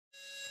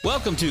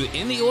Welcome to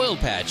In the Oil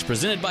Patch,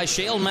 presented by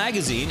Shale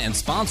Magazine and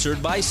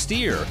sponsored by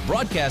Steer,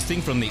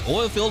 broadcasting from the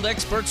Oilfield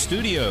Expert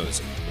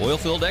Studios.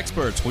 Oilfield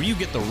Experts, where you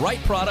get the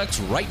right products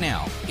right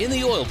now. In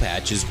the Oil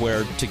Patch is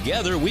where,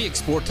 together, we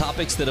explore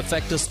topics that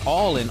affect us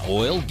all in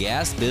oil,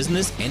 gas,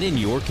 business, and in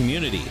your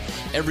community.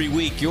 Every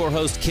week, your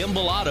host, Kim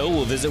Bellotto,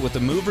 will visit with the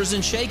movers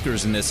and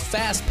shakers in this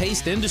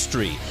fast-paced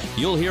industry.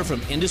 You'll hear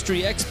from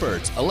industry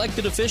experts,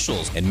 elected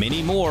officials, and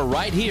many more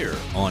right here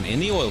on In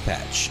the Oil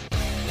Patch.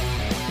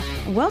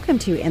 Welcome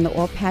to In the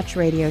Oil Patch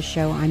Radio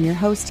Show. I'm your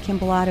host, Kim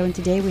Bellotto, and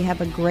today we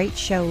have a great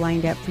show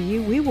lined up for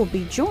you. We will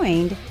be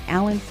joined,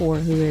 Alan Fohr,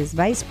 who is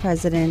Vice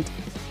President,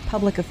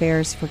 Public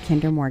Affairs for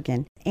Kinder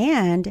Morgan,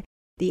 and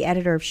the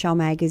editor of Shale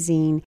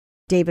Magazine,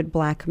 David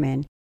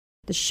Blackman.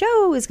 The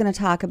show is going to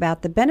talk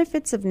about the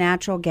benefits of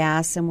natural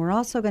gas, and we're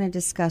also going to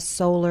discuss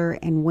solar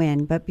and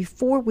wind. But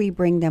before we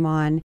bring them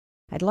on,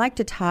 I'd like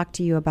to talk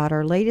to you about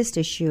our latest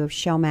issue of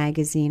Shale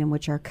Magazine, in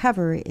which our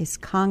cover is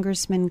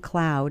Congressman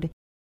Cloud.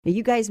 Now,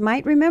 you guys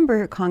might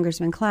remember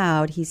Congressman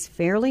Cloud. He's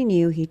fairly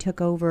new. He took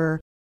over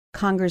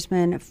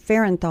Congressman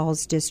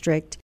Farenthal's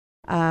district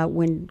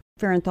when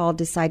Farenthal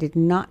decided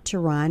not to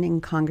run,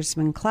 and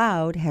Congressman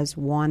Cloud has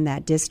won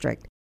that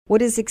district.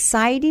 What is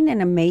exciting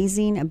and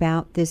amazing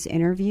about this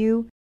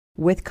interview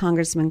with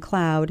Congressman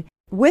Cloud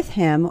with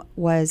him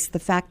was the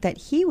fact that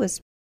he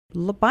was,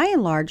 by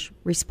and large,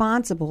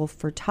 responsible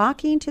for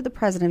talking to the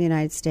President of the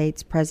United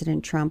States,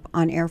 President Trump,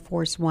 on Air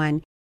Force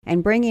One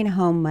and bringing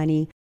home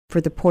money for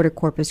the Port of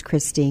Corpus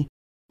Christi.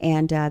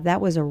 And that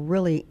was a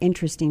really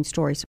interesting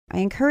story. So I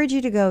encourage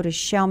you to go to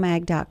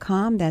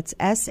shalemag.com, that's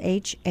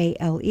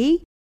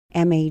SHALEMAG,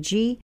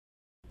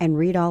 and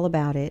read all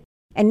about it.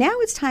 And now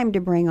it's time to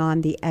bring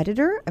on the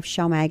editor of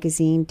Shale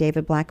Magazine,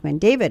 David Blackman.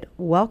 David,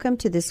 welcome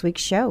to this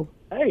week's show.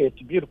 Hey, it's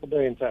a beautiful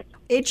day in Texas.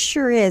 It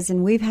sure is,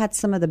 and we've had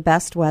some of the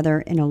best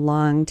weather in a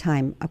long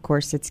time. Of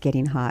course, it's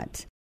getting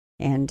hot.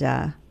 And,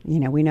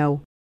 we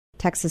know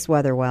Texas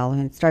weather well. When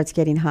it starts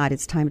getting hot,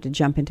 it's time to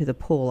jump into the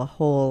pool a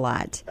whole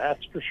lot.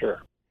 That's for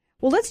sure.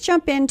 Well, let's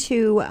jump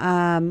into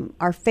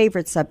our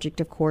favorite subject,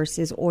 of course,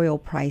 is oil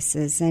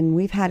prices. And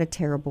we've had a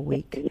terrible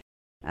week.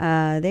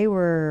 They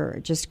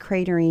were just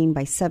cratering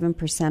by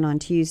 7% on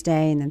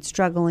Tuesday and then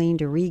struggling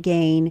to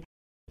regain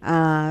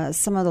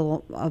some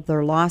of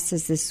their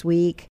losses this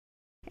week.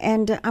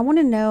 And I want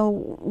to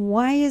know,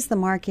 why is the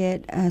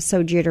market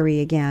so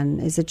jittery again?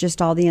 Is it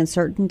just all the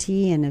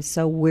uncertainty? And if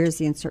so, where's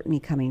the uncertainty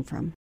coming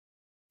from?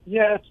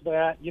 Yeah, it's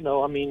that.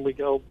 We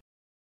go,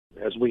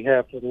 as we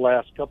have for the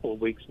last couple of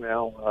weeks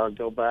now,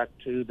 go back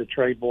to the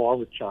trade war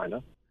with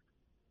China.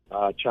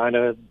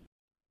 China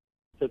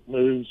took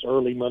moves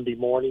early Monday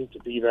morning to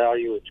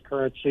devalue its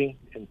currency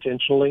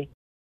intentionally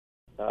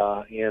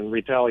in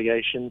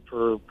retaliation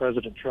for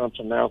President Trump's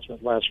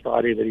announcement last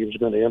Friday that he was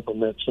going to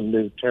implement some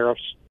new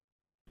tariffs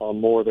on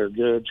more of their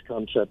goods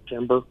come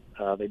September.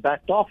 They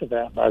backed off of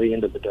that by the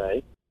end of the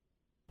day.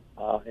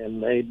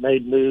 And they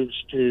made moves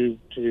to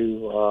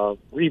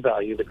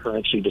revalue the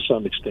currency to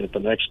some extent the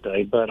next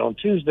day. But on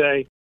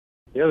Tuesday,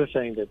 the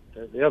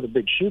other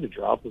big shoe to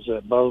drop was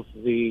that both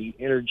the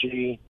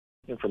Energy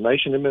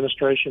Information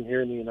Administration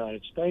here in the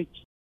United States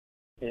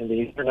and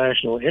the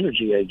International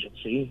Energy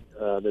Agency,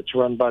 that's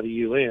run by the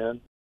UN,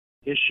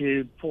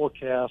 issued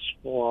forecasts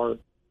for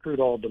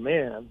crude oil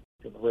demand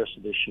for the rest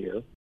of this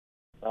year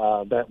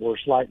that were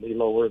slightly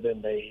lower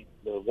than the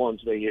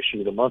ones they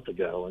issued a month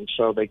ago. And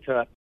so they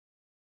cut.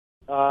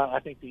 I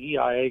think the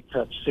EIA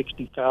cut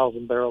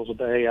 60,000 barrels a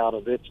day out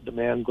of its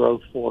demand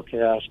growth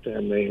forecast,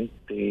 and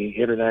the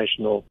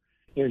International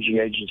Energy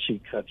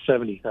Agency cut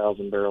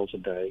 70,000 barrels a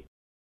day,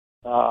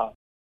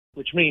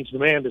 which means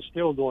demand is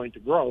still going to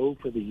grow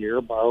for the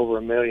year by over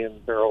 1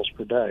 million barrels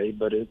per day,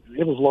 but it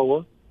was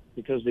lower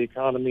because the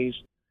economy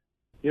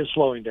is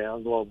slowing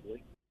down globally,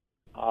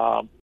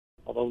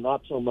 although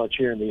not so much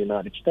here in the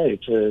United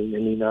States. In the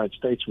United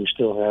States, we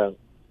still have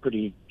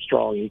pretty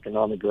strong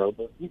economic growth,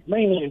 but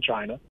mainly in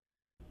China,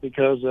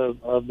 because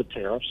of the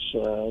tariffs.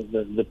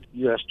 The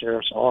U.S.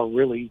 tariffs are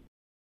really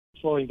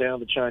slowing down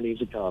the Chinese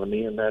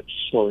economy, and that's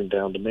slowing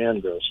down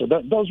demand growth. So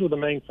those were the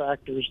main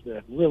factors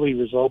that really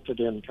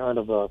resulted in kind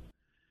of a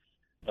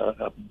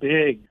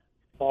big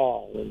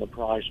fall in the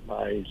price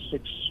by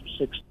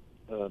 $6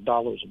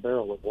 a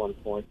barrel at one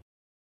point.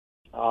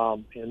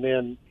 And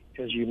then,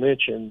 as you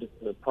mentioned,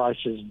 the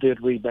prices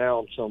did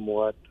rebound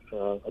somewhat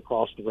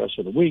across the rest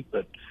of the week,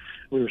 but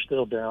we were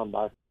still down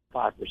by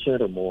 5%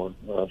 or more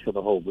for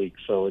the whole week.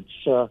 So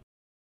it's a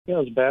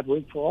bad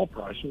week for all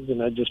prices,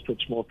 and that just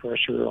puts more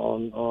pressure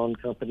on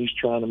companies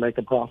trying to make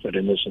a profit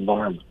in this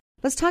environment.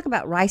 Let's talk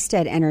about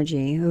Rystad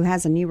Energy, who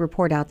has a new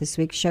report out this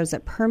week, shows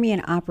that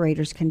Permian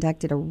operators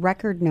conducted a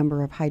record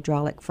number of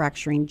hydraulic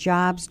fracturing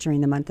jobs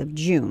during the month of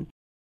June.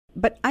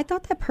 But I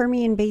thought that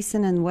Permian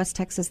Basin and West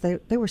Texas,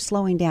 they were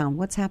slowing down.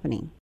 What's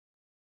happening?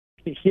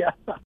 Yeah.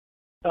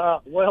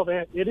 Well,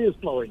 it is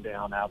slowing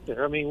down out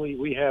there. I mean,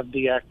 we have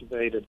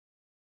deactivated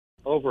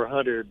over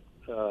 100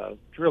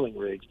 drilling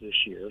rigs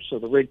this year, so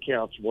the rig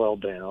count's well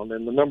down,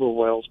 and the number of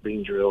wells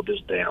being drilled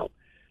is down.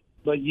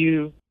 But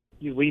you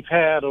we've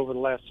had over the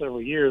last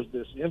several years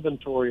this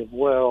inventory of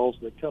wells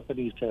that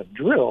companies have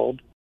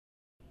drilled,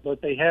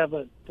 but they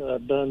haven't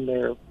done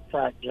their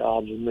frac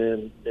jobs and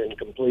then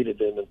completed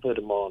them and put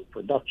them on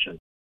production.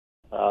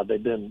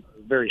 They've been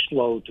very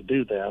slow to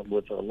do that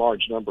with a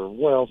large number of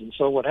wells. And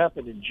so what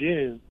happened in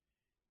June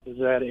is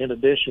that in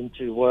addition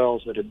to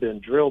wells that had been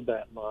drilled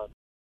that month,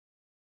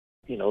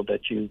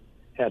 that you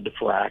had to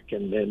frac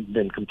and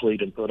then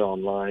complete and put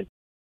online,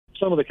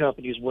 some of the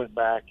companies went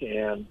back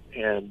and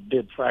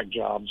did frac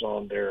jobs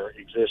on their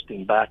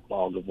existing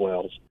backlog of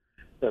wells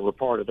that were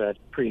part of that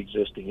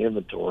pre-existing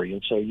inventory.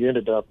 And so you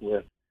ended up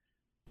with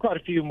quite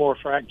a few more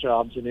frac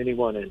jobs than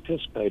anyone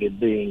anticipated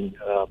being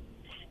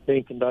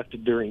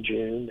conducted during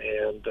June.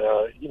 And,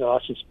 I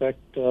suspect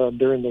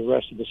during the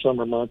rest of the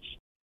summer months,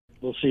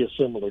 we'll see a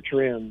similar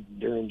trend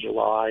during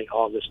July,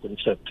 August, and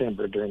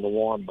September during the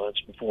warm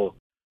months before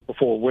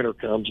winter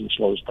comes and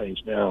slows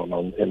things down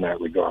in that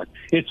regard.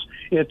 It's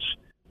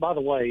by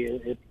the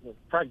way,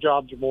 frac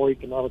jobs are more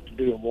economic to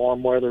do in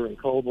warm weather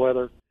and cold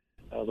weather.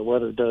 The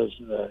weather does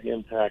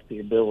impact the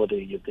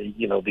ability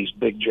of these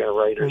big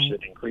generators. Right.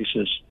 It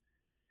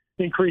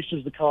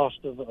increases the cost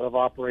of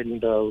operating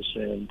those,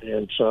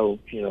 and so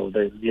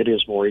it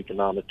is more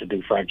economic to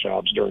do frac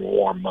jobs during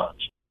warm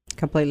months.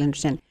 Completely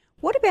understand.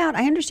 What about,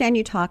 I understand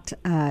you talked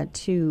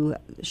to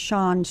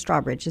Sean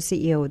Strawbridge, the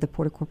CEO of the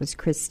Port of Corpus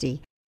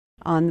Christi,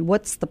 on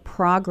what's the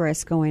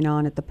progress going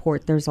on at the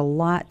port. There's a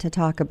lot to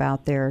talk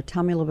about there.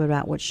 Tell me a little bit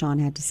about what Sean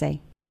had to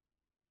say.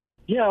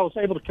 Yeah, I was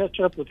able to catch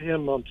up with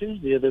him on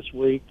Tuesday of this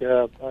week.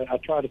 I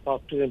try to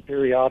talk to him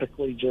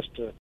periodically just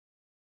to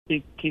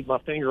keep my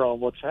finger on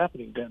what's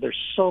happening. There's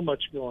so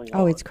much going on.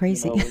 Oh, it's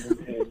crazy.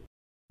 And,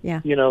 yeah.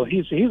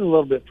 He's a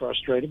little bit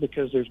frustrated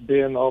because there's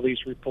been all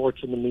these reports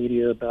in the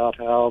media about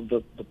how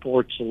the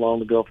ports along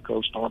the Gulf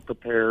Coast aren't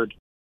prepared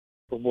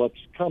for what's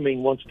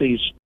coming once these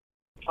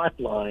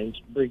pipelines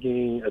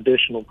bringing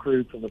additional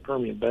crude from the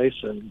Permian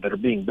Basin that are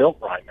being built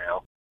right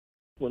now.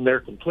 When they're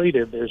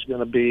completed, there's going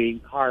to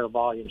be higher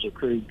volumes of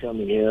crude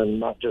coming in,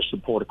 not just the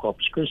Port of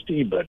Corpus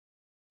Christi, but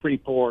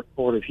Freeport,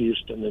 Port of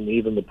Houston, and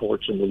even the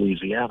ports in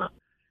Louisiana.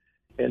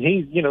 And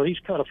he's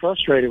kind of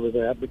frustrated with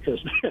that because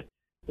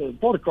the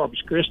Port of Corpus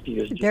Christi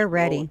is just they're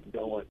ready.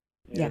 Going.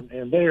 Yeah.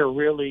 And they are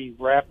really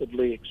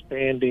rapidly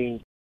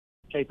expanding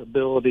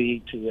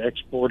capability to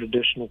export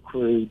additional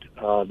crude.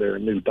 There are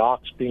new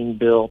docks being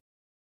built.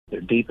 They're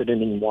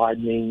deepening and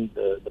widening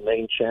the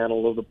main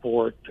channel of the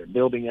port. They're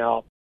building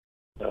out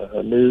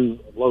a new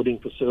loading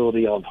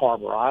facility on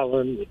Harbor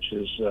Island, which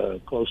is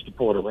close to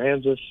Port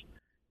Aransas,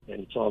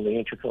 and it's on the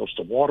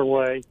Intracoastal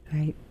Waterway.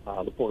 Right.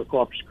 The Port of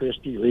Corpus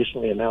Christi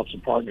recently announced a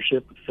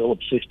partnership with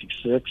Phillips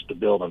 66 to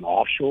build an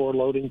offshore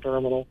loading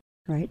terminal.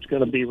 Right. It's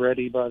going to be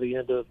ready by the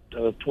end of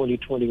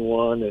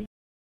 2021.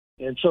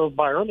 And so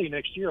by early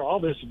next year, all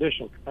this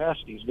additional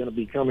capacity is going to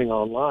be coming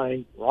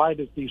online right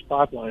as these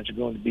pipelines are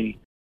going to be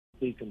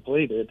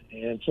completed.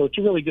 And so it's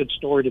a really good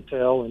story to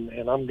tell, and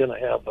I'm going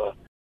to have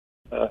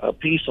a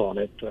piece on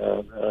it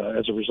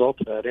as a result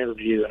of that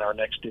interview in our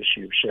next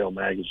issue of Shale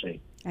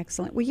Magazine.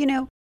 Excellent.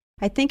 Well,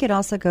 I think it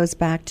also goes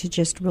back to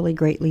just really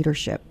great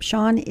leadership.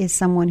 Sean is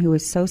someone who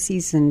is so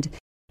seasoned,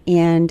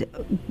 and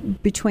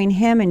between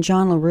him and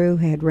John LaRue,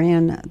 who had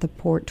ran the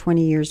port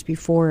 20 years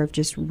before, of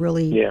just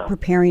really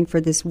preparing for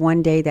this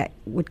one day that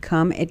would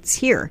come, it's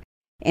here.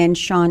 And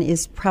Sean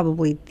is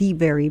probably the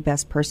very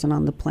best person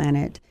on the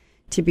planet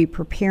to be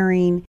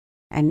preparing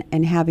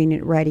and having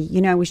it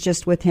ready. I was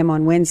just with him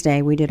on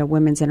Wednesday. We did a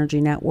Women's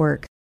Energy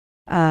Network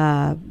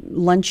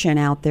luncheon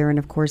out there, and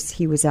of course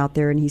he was out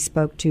there and he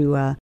spoke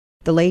to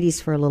the ladies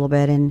for a little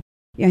bit. And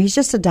he's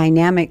just a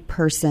dynamic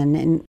person,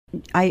 and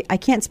I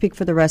can't speak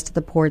for the rest of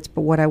the ports,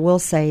 but what I will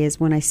say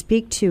is when I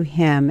speak to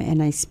him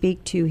and I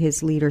speak to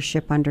his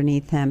leadership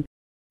underneath him,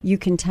 you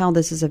can tell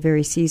this is a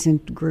very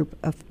seasoned group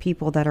of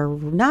people that are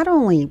not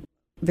only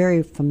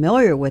very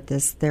familiar with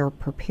this, they're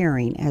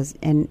preparing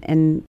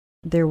and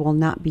there will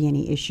not be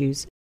any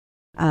issues.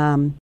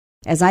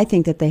 As I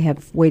think that they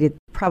have waited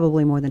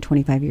probably more than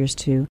 25 years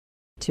to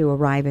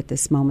arrive at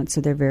this moment,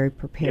 so they're very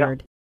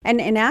prepared. Yeah.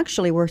 And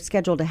actually, we're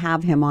scheduled to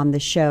have him on the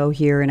show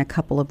here in a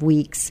couple of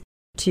weeks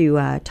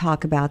to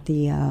talk about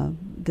the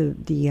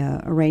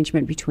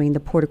arrangement between the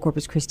Port of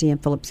Corpus Christi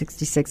and Phillips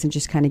 66, and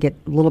just kind of get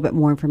a little bit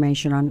more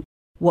information on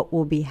what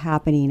will be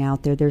happening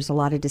out there. There's a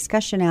lot of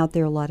discussion out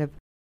there, a lot of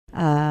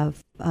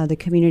the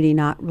community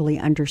not really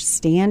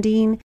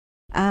understanding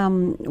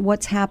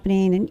what's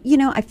happening.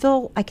 And, I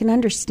feel I can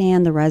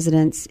understand the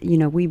residents.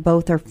 We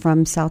both are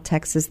from South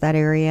Texas, that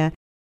area.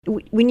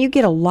 When you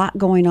get a lot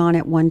going on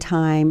at one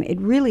time, it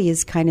really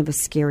is kind of a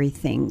scary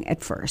thing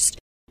at first.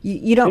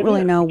 You don't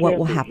really know what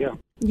will happen.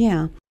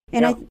 Yeah.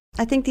 And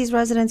I think these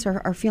residents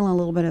are feeling a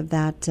little bit of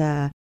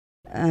that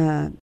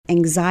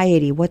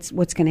anxiety. What's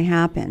going to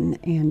happen?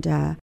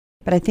 And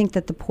but I think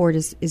that the port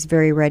is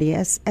very ready.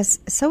 As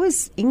so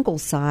is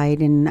Ingleside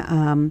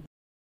and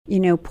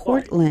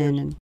Portland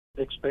and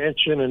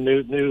expansion and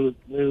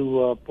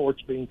new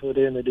ports being put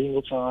in at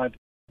Ingleside,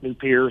 new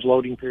piers,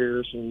 loading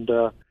piers, and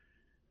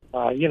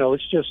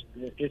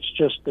it's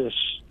just this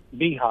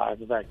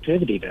beehive of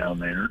activity down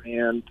there.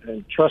 And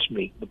trust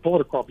me, the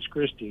Port of Corpus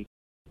Christi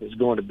is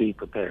going to be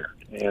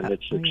prepared. And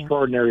it's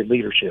extraordinary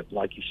leadership,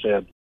 like you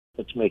said,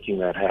 that's making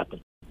that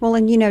happen. Well,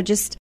 and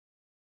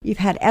you've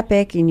had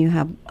Epic, and you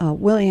have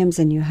Williams,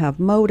 and you have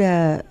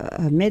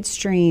Moda,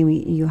 Midstream,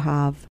 you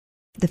have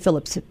the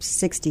Phillips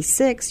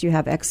 66, you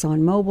have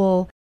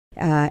ExxonMobil,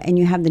 and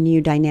you have the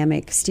new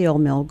dynamic steel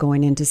mill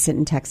going into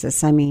Sinton,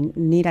 Texas. I mean,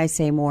 need I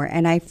say more?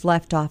 And I've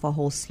left off a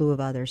whole slew of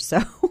others.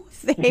 So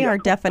they are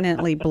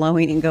definitely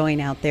blowing and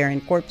going out there.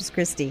 And Corpus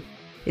Christi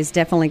is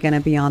definitely going to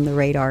be on the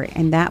radar.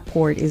 And that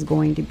port is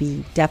going to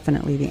be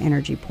definitely the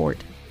energy port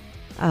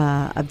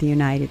of the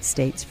United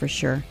States for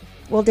sure.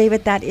 Well,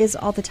 David, that is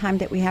all the time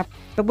that we have.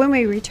 But when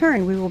we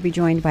return, we will be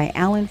joined by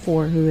Alan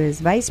Fohr, who is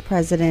Vice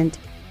President,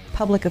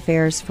 Public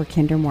Affairs for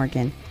Kinder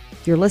Morgan.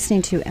 You're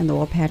listening to In the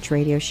Oil Patch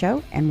Radio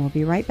Show, and we'll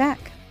be right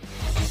back.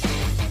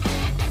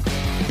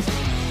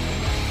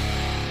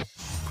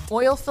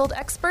 Oilfield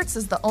Experts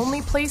is the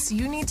only place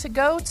you need to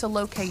go to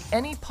locate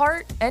any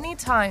part,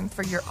 anytime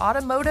for your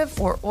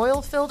automotive or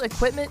oilfield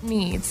equipment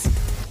needs.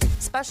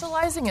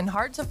 Specializing in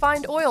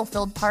hard-to-find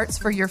oilfield parts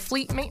for your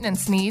fleet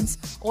maintenance needs,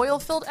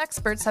 Oilfield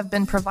Experts have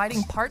been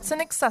providing parts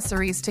and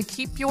accessories to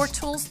keep your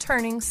tools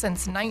turning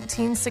since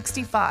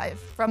 1965.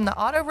 From the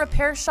auto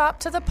repair shop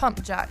to the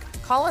pump jack,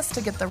 call us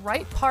to get the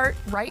right part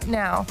right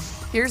now.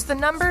 Here's the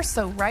number,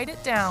 so write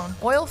it down.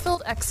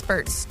 Oilfield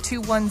Experts,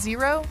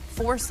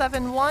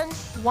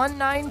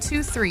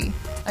 210-471-1923.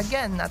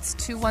 Again, that's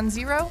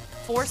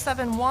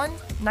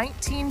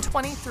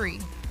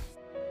 210-471-1923.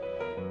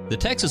 The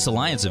Texas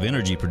Alliance of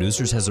Energy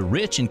Producers has a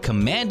rich and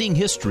commanding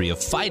history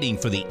of fighting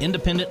for the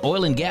independent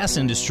oil and gas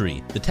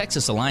industry. The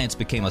Texas Alliance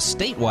became a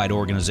statewide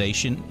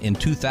organization in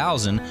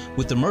 2000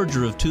 with the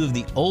merger of two of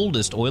the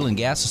oldest oil and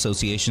gas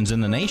associations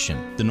in the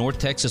nation, the North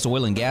Texas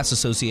Oil and Gas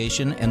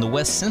Association and the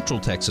West Central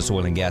Texas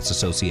Oil and Gas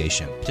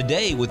Association.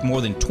 Today, with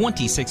more than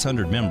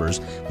 2,600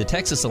 members, the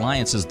Texas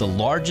Alliance is the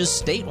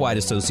largest statewide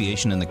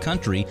association in the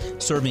country,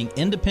 serving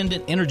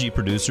independent energy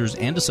producers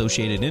and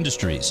associated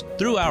industries.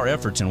 Through our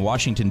efforts in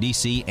Washington,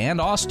 D.C., and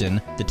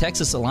Austin, the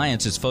Texas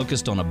Alliance is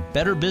focused on a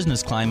better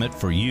business climate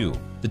for you.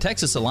 The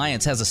Texas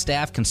Alliance has a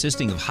staff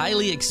consisting of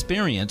highly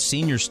experienced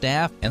senior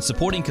staff and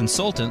supporting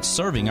consultants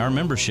serving our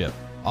membership.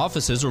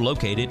 Offices are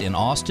located in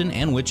Austin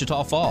and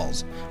Wichita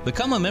Falls.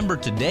 Become a member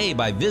today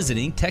by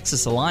visiting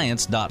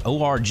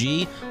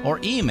texasalliance.org or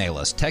email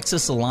us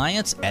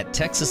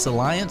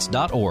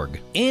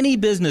texasalliance@texasalliance.org. Any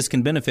business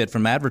can benefit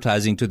from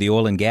advertising to the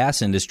oil and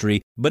gas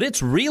industry, but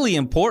it's really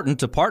important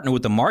to partner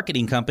with a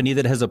marketing company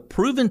that has a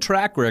proven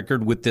track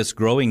record with this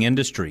growing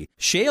industry.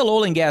 Shale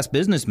Oil and Gas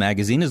Business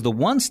Magazine is the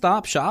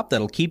one-stop shop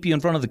that'll keep you in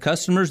front of the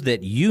customers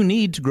that you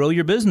need to grow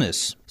your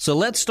business. So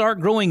let's start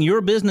growing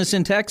your business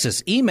in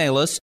Texas. Email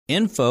us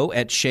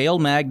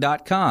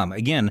info@shalemag.com.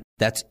 Again,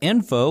 that's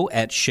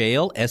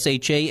info@shale,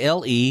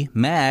 S-H-A-L-E,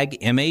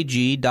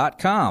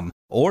 mag.com.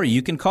 Or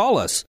you can call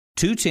us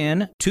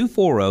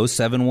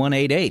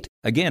 210-240-7188.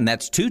 Again,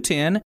 that's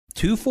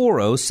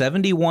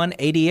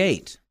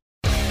 210-240-7188.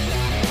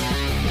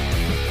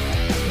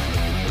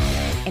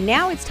 And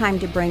now it's time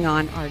to bring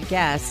on our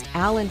guest,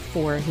 Alan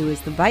Fohr, who is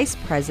the Vice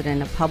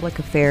President of Public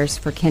Affairs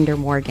for Kinder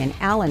Morgan.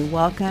 Alan,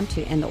 welcome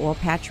to In the Oil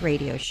Patch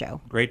Radio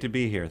Show. Great to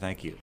be here.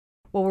 Thank you.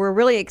 Well, we're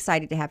really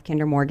excited to have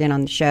Kinder Morgan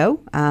on the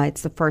show.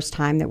 It's the first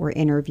time that we're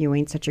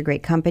interviewing such a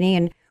great company.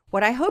 And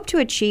what I hope to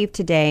achieve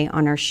today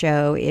on our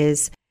show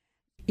is,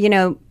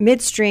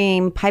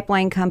 midstream,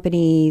 pipeline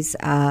companies,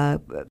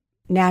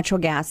 natural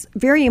gas,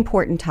 very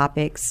important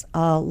topics.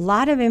 A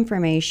lot of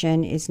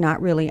information is not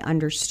really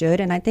understood.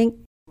 And I think,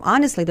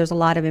 honestly, there's a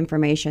lot of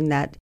information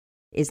that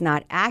is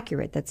not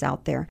accurate that's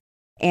out there.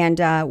 And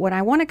what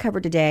I want to cover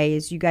today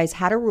is you guys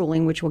had a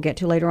ruling, which we'll get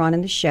to later on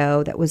in the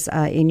show, that was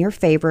in your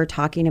favor,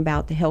 talking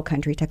about the Hill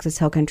Country, Texas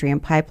Hill Country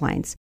and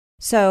pipelines.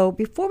 So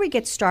before we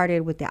get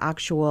started with the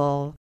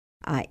actual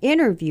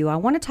interview, I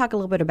want to talk a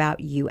little bit about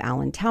you,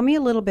 Alan. Tell me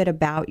a little bit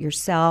about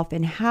yourself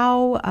and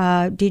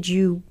how did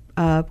you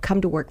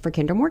come to work for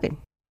Kinder Morgan?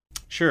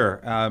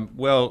 Sure.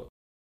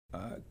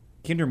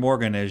 Kinder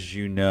Morgan, as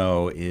you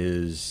know,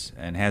 is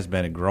and has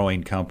been a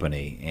growing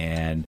company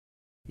and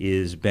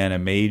has been a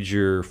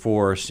major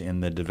force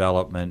in the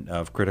development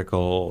of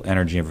critical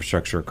energy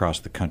infrastructure across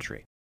the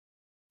country.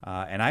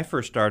 And I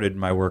first started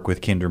my work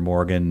with Kinder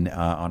Morgan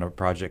on a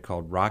project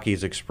called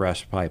Rockies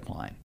Express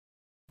Pipeline.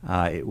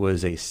 It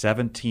was a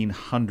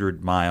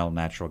 1,700-mile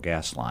natural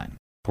gas line,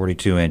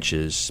 42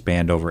 inches,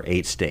 spanned over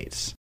 8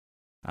 states.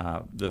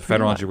 The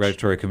Federal Energy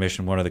Regulatory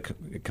Commission, one of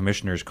the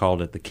commissioners,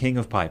 called it the King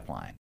of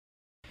Pipeline.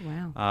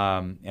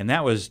 Wow. And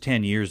that was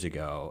 10 years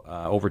ago,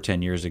 over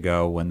 10 years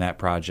ago, when that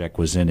project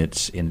was in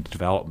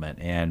development.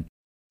 And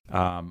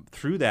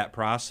through that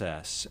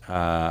process,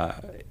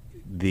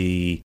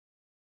 the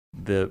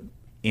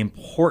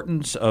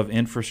importance of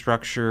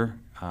infrastructure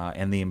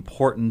and the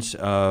importance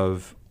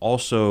of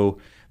also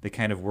the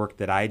kind of work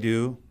that I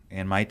do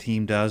and my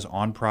team does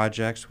on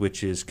projects,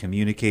 which is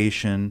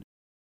communication,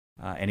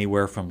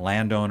 anywhere from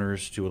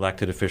landowners to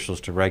elected officials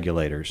to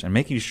regulators, and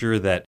making sure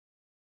that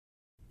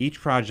each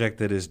project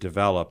that is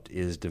developed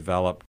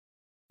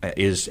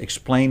is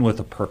explained with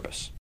a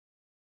purpose.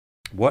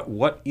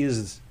 Why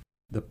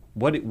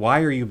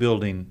are you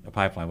building a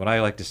pipeline? What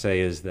I like to say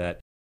is that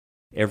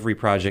every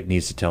project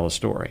needs to tell a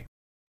story.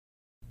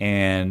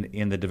 And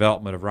in the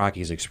development of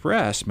Rockies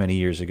Express many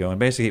years ago, and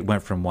basically it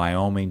went from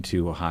Wyoming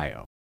to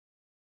Ohio,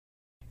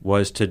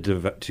 was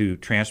to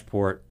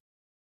transport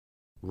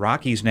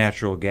Rockies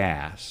natural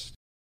gas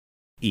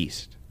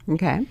east.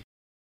 Okay.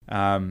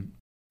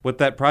 What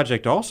that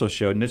project also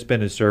showed, and it's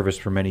been in service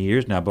for many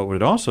years now, but what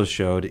it also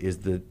showed is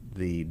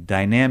the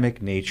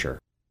dynamic nature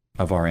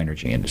of our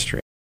energy industry.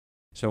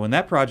 So when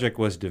that project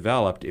was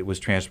developed, it was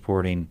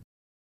transporting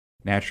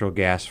natural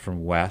gas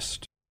from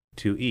west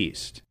to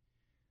east.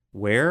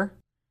 Where?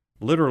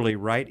 Literally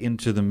right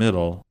into the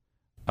middle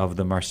of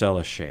the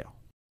Marcellus Shale.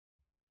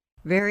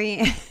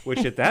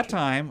 Which at that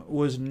time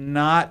was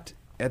not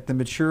at the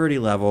maturity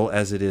level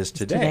as it is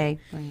today.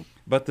 Right.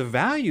 But the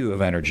value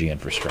of energy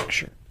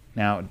infrastructure.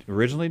 Now,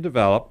 originally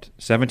developed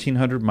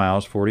 1,700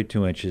 miles,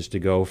 42 inches to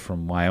go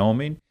from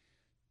Wyoming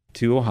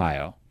to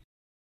Ohio,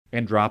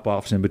 and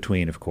drop-offs in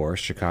between, of course,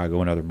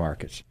 Chicago and other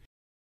markets,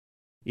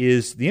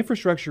 is the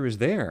infrastructure is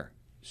there.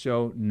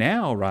 So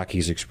now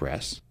Rockies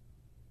Express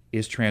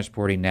is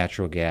transporting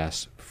natural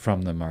gas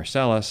from the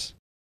Marcellus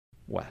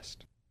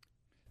west.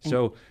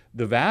 So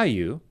the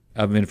value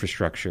of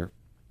infrastructure,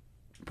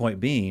 point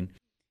being,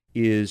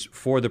 is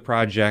for the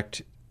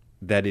project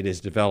that it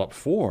is developed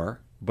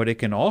for, but it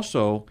can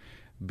also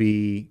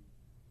be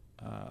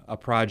a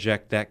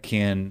project that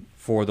can,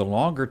 for the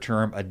longer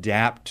term,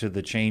 adapt to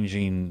the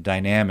changing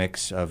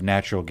dynamics of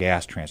natural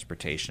gas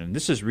transportation.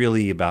 This is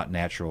really about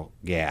natural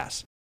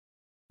gas.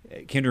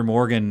 Kinder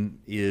Morgan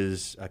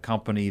is a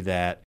company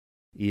that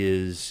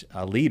is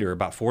a leader.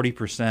 About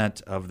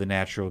 40% of the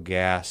natural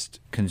gas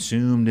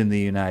consumed in the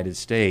United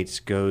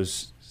States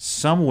goes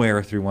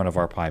somewhere through one of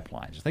our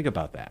pipelines. Think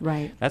about that.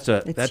 Right. That's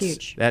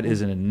huge. That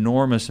is an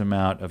enormous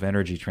amount of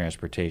energy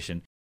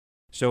transportation.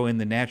 So in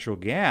the natural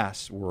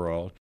gas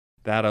world,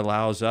 that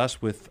allows us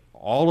with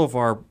all of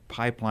our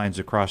pipelines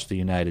across the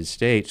United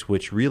States,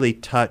 which really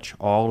touch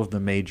all of the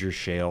major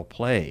shale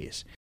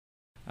plays,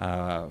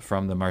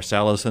 from the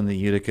Marcellus and the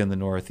Utica in the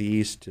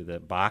Northeast to the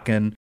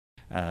Bakken,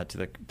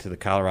 to the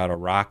Colorado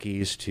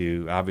Rockies,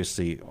 to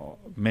obviously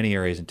many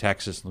areas in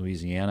Texas and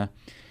Louisiana.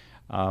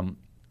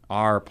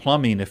 Our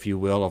plumbing, if you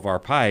will, of our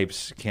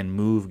pipes can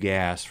move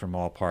gas from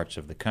all parts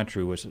of the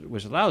country, which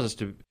allows us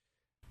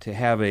to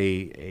have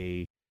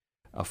a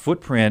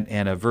footprint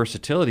and a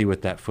versatility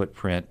with that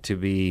footprint to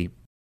be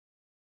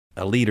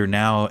a leader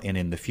now and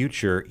in the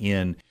future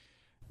in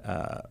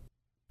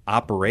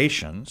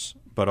operations,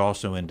 but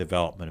also in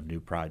development of new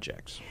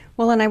projects.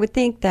 Well, and I would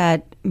think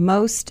that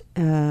most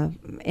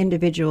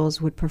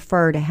individuals would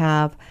prefer to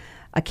have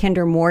a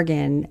Kinder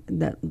Morgan,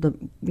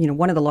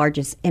 one of the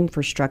largest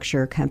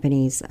infrastructure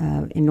companies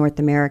in North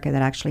America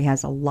that actually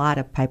has a lot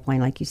of pipeline,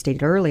 like you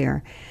stated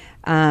earlier.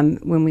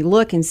 When we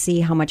look and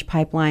see how much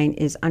pipeline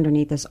is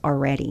underneath us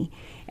already,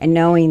 and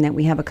knowing that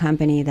we have a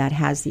company that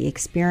has the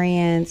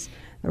experience,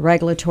 the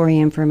regulatory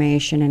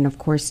information, and of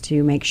course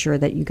to make sure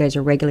that you guys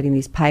are regulating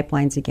these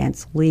pipelines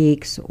against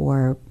leaks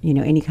or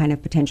any kind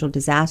of potential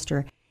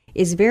disaster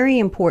is very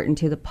important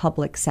to the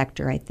public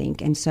sector, I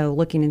think. And so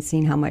looking and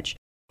seeing how much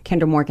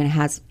Kinder Morgan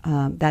has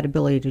that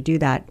ability to do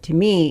that, to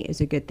me,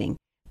 is a good thing.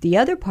 The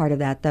other part of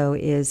that, though,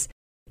 is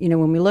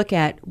when we look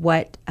at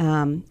what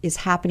is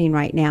happening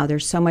right now,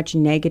 there's so much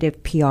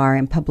negative PR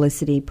and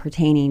publicity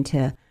pertaining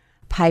to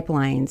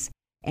pipelines.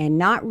 And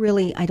not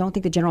really, I don't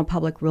think the general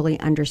public really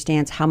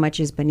understands how much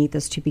is beneath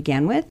us to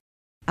begin with.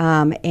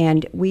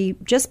 And we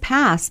just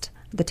passed,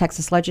 the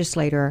Texas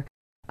legislator,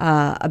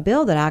 a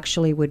bill that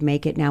actually would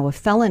make it now a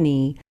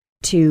felony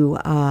to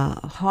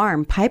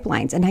harm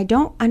pipelines. And I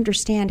don't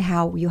understand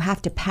how you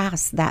have to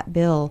pass that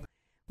bill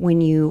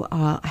when you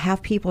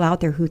have people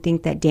out there who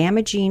think that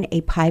damaging a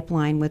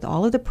pipeline with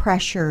all of the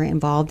pressure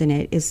involved in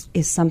it is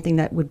something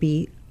that would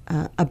be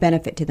a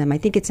benefit to them. I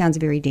think it sounds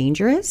very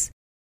dangerous.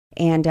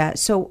 And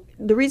so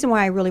the reason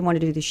why I really wanted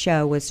to do the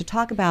show was to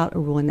talk about a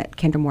ruling that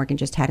Kinder Morgan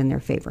just had in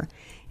their favor.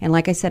 And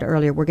like I said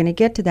earlier, we're going to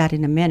get to that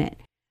in a minute.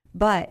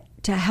 But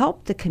to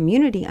help the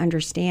community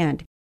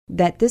understand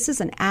that this is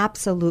an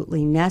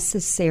absolutely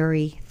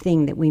necessary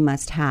thing that we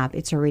must have.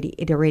 It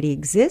already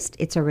exists,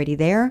 it's already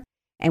there,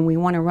 and we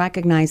want to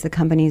recognize the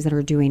companies that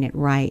are doing it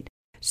right.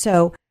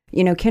 So,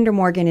 Kinder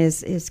Morgan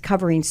is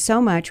covering so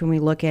much when we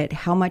look at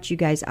how much you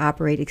guys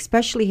operate,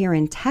 especially here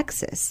in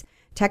Texas.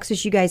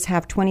 Texas, you guys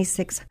have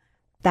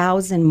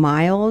 26,000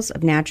 miles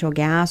of natural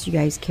gas. You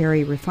guys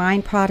carry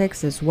refined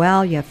products as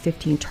well. You have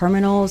 15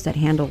 terminals that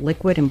handle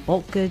liquid and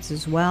bulk goods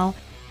as well.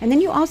 And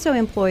then you also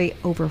employ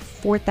over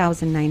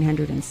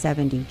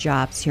 4,970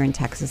 jobs here in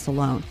Texas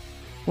alone.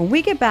 When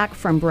we get back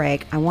from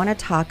break, I want to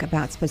talk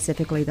about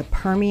specifically the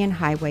Permian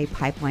Highway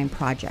Pipeline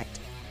Project,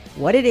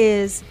 what it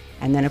is,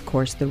 and then, of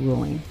course, the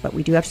ruling. But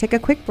we do have to take a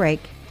quick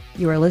break.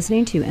 You are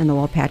listening to In the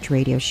Oil Patch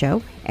Radio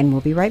Show, and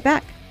we'll be right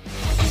back.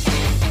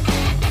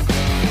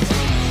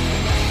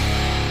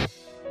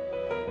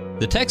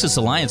 The Texas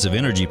Alliance of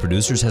Energy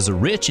Producers has a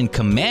rich and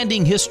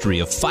commanding history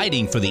of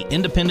fighting for the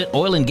independent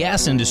oil and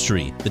gas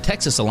industry. The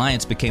Texas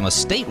Alliance became a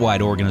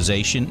statewide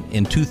organization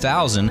in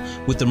 2000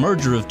 with the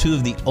merger of two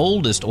of the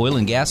oldest oil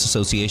and gas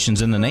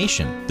associations in the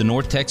nation, the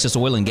North Texas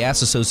Oil and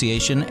Gas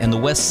Association and the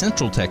West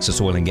Central Texas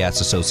Oil and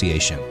Gas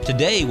Association.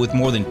 Today, with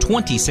more than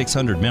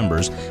 2,600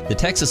 members, the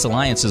Texas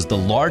Alliance is the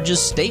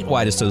largest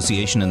statewide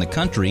association in the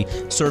country,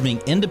 serving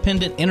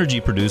independent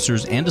energy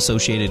producers and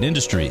associated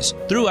industries.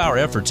 Through our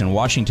efforts in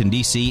Washington,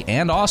 D.C.,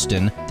 and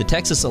Austin, the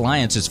Texas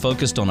Alliance is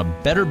focused on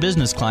a better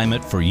business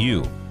climate for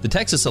you. The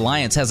Texas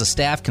Alliance has a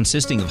staff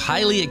consisting of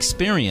highly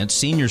experienced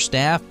senior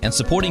staff and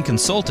supporting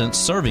consultants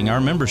serving our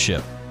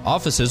membership.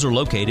 Offices are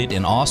located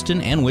in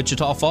Austin and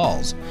Wichita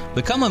Falls.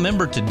 Become a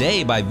member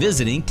today by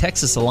visiting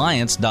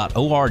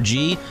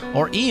texasalliance.org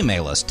or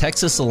email us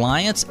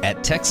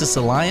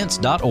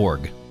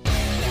texasalliance@texasalliance.org.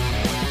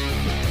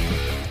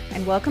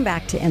 And welcome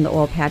back to In the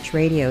Oil Patch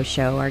Radio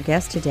Show. Our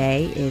guest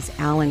today is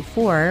Alan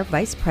Fohr,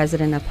 Vice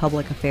President of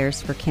Public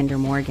Affairs for Kinder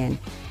Morgan.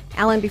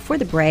 Alan, before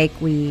the break,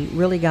 we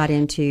really got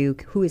into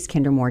who is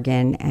Kinder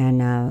Morgan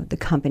and the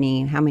company,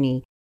 and how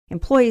many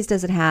employees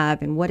does it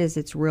have, and what is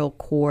its real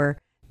core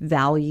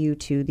value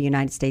to the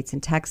United States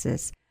and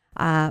Texas.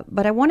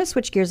 But I want to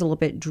switch gears a little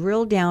bit,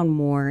 drill down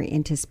more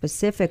into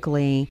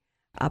specifically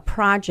a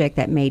project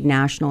that made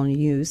national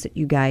news that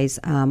you guys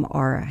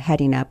are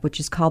heading up, which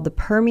is called the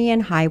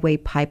Permian Highway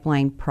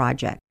Pipeline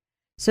Project.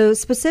 So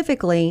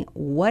specifically,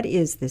 what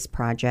is this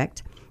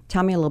project?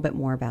 Tell me a little bit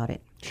more about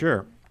it.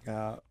 Sure.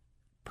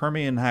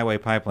 Permian Highway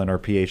Pipeline, or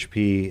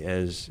PHP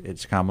as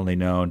it's commonly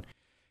known,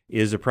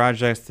 is a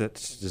project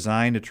that's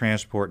designed to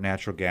transport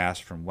natural gas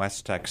from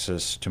West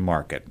Texas to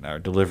market. Our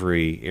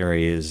delivery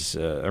area is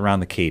around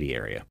the Katy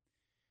area.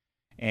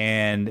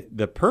 And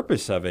the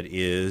purpose of it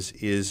is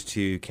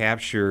to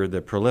capture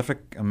the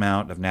prolific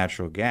amount of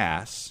natural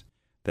gas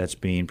that's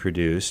being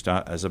produced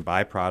as a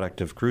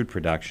byproduct of crude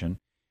production,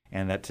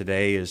 and that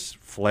today is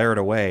flared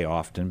away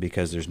often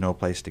because there's no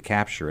place to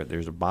capture it.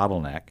 There's a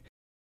bottleneck.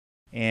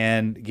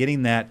 And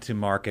getting that to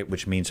market,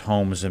 which means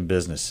homes and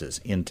businesses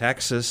in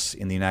Texas,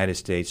 in the United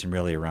States, and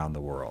really around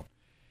the world.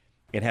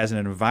 It has an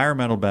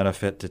environmental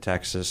benefit to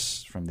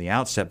Texas from the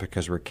outset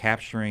because we're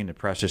capturing the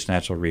precious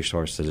natural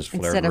resource that is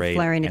flared away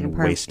and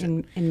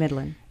wasted. In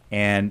Midland.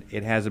 And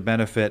it has a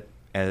benefit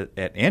at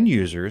end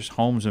users,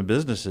 homes and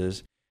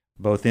businesses,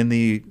 both in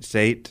the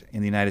state,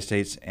 in the United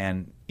States,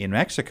 and in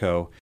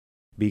Mexico,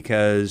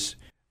 because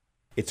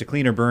it's a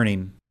cleaner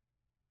burning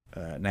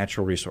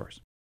natural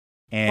resource.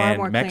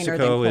 And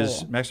Mexico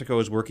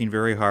is working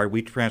very hard.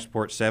 We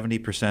transport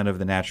 70% of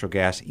the natural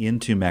gas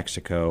into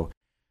Mexico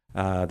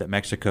that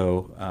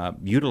Mexico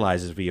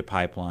utilizes via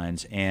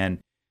pipelines. And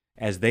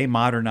as they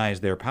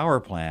modernize their power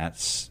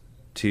plants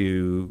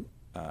to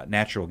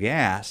natural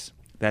gas,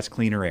 that's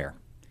cleaner air.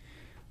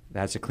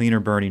 That's a cleaner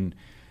burning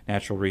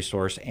natural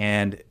resource,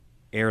 and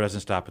air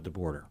doesn't stop at the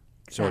border.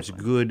 So It's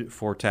good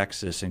for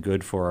Texas and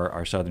good for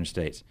our southern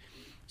states.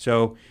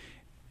 So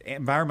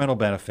environmental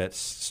benefits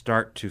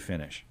start to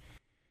finish.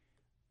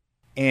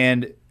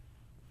 And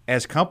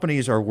as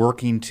companies are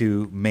working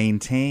to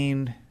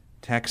maintain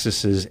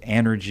Texas's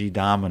energy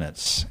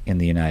dominance in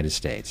the United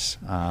States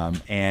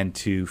and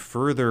to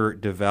further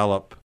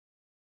develop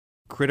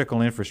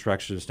critical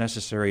infrastructure that's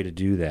necessary to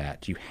do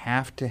that, you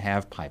have to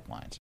have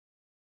pipelines.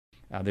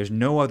 There's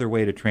no other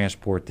way to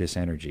transport this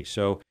energy.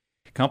 So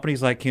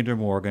companies like Kinder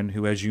Morgan,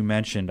 who, as you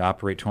mentioned,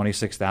 operate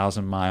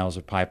 26,000 miles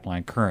of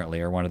pipeline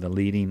currently, are one of the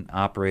leading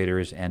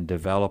operators and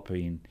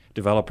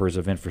developers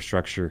of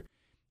infrastructure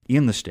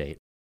in the state.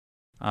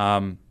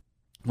 When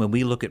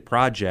we look at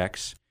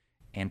projects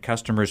and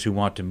customers who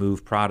want to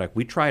move product,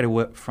 we try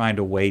to find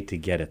a way to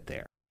get it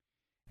there.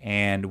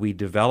 And we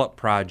develop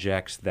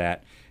projects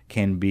that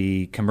can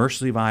be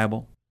commercially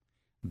viable,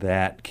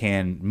 that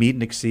can meet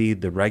and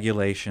exceed the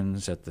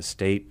regulations at the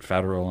state,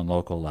 federal, and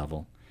local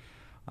level,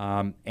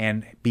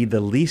 and be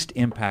the least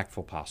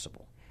impactful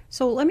possible.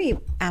 So let me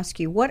ask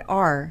you, what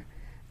are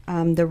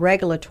the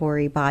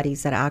regulatory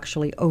bodies that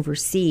actually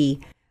oversee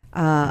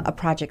a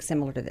project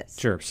similar to this?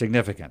 Sure,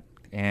 significant.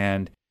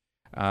 And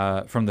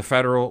from the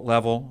federal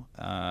level,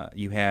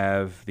 you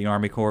have the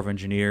Army Corps of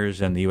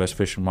Engineers and the U.S.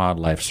 Fish and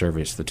Wildlife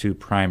Service, the two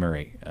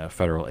primary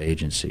federal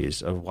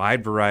agencies. A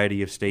wide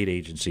variety of state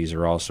agencies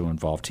are also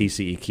involved.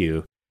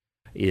 TCEQ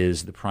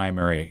is the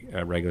primary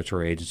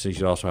regulatory agency.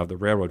 You also have the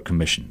Railroad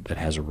Commission that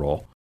has a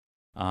role.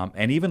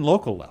 And even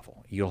local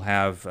level. You'll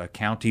have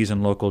counties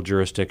and local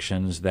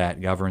jurisdictions that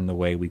govern the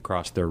way we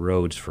cross their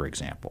roads, for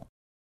example.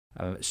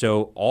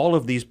 So all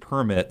of these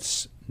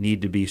permits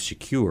need to be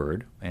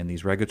secured, and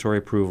these regulatory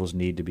approvals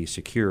need to be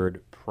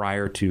secured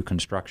prior to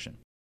construction.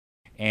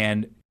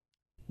 And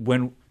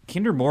when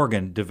Kinder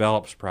Morgan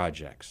develops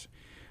projects,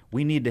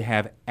 we need to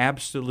have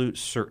absolute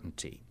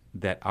certainty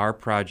that our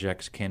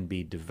projects can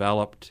be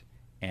developed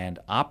and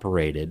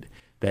operated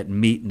that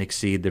meet and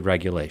exceed the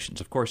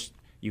regulations. Of course,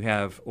 you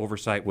have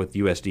oversight with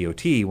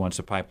USDOT once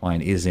a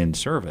pipeline is in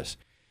service.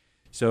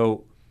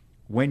 So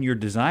when you're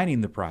designing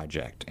the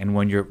project and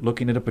when you're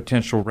looking at a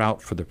potential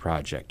route for the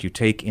project, you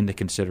take into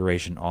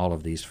consideration all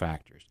of these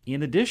factors.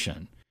 In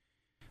addition,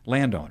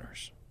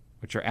 landowners,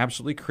 which are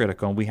absolutely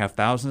critical, and we have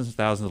thousands and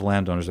thousands of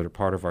landowners that are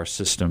part of our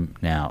system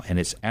now, and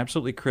it's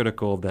absolutely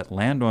critical that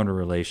landowner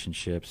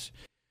relationships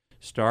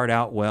start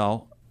out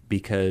well,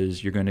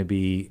 because you're going to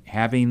be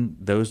having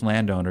those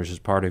landowners as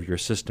part of your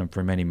system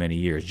for many, many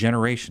years,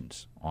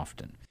 generations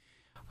often.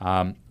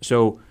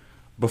 So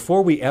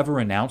before we ever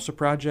announce a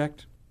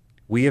project,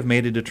 we have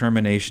made a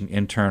determination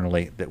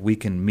internally that we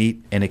can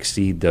meet and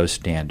exceed those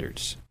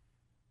standards.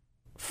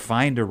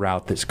 Find a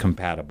route that's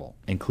compatible,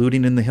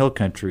 including in the Hill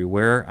Country,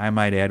 where, I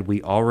might add,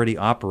 we already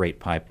operate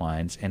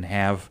pipelines and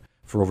have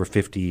for over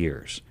 50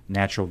 years,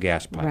 natural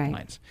gas pipelines,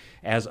 Right.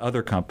 as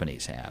other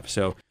companies have.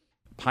 So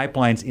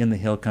pipelines in the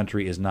Hill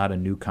Country is not a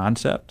new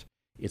concept.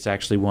 It's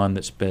actually one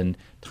that's been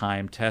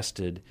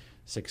time-tested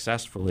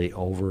successfully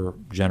over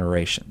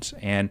generations.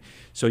 And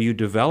so you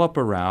develop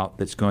a route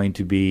that's going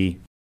to be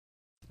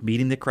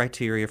meeting the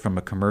criteria from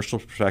a commercial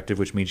perspective,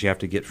 which means you have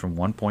to get from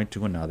one point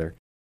to another,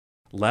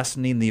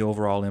 lessening the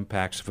overall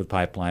impacts of a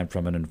pipeline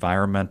from an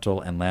environmental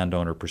and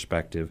landowner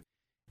perspective,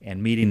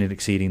 and meeting and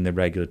exceeding the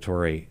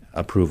regulatory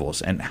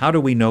approvals. And how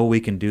do we know we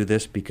can do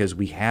this? Because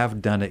we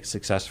have done it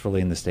successfully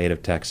in the state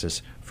of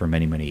Texas for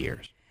many, many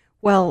years.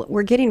 Well,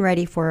 we're getting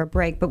ready for a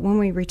break, but when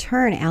we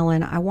return,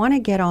 Alan, I want to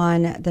get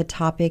on the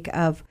topic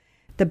of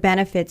the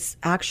benefits.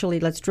 Actually,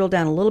 let's drill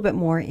down a little bit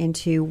more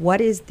into what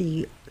is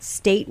the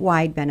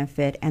statewide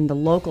benefit and the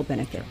local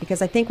benefit,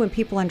 because I think when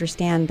people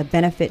understand the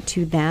benefit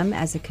to them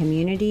as a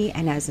community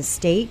and as a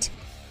state,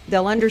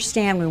 they'll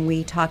understand when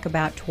we talk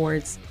about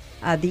towards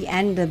the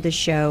end of the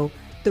show,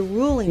 the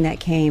ruling that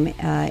came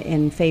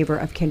in favor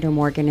of Kinder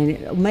Morgan, and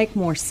it'll make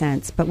more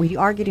sense. But we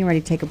are getting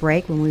ready to take a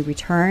break. When we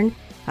return,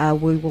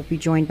 we will be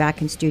joined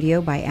back in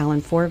studio by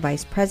Alan Ford,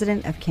 Vice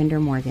President of Kinder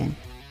Morgan.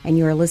 And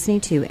you are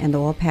listening to In the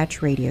Oil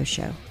Patch Radio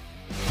Show.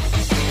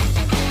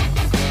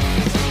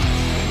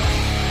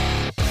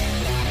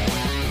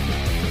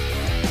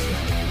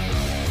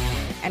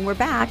 And we're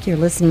back. You're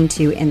listening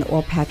to In the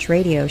Oil Patch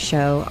Radio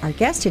Show. Our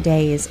guest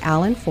today is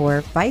Alan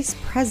Ford, Vice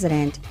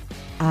President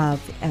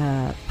of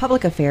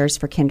Public Affairs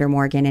for Kinder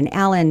Morgan. And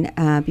Alan,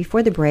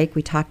 before the break,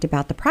 we talked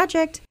about the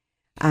project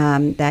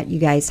that you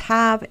guys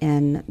have,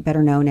 and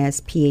better known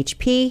as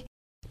PHP.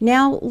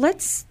 Now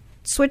let's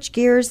switch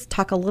gears,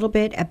 talk a little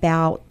bit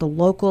about the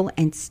local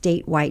and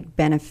statewide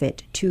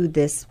benefit to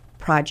this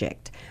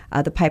project,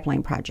 the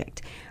pipeline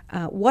project.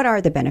 What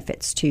are the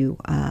benefits to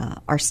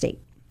our state?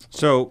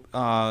 So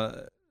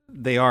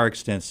they are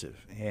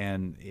extensive,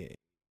 and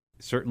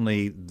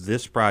certainly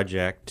this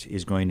project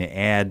is going to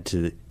add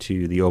to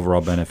the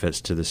overall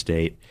benefits to the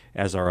state,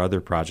 as are other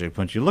projects.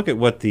 Once you look at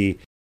what the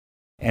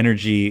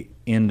energy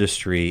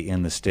industry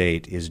in the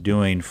state is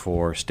doing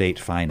for state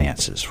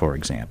finances, for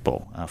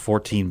example,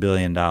 $14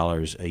 billion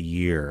a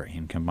year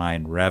in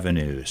combined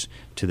revenues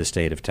to the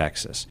state of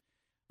Texas.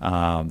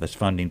 That's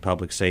funding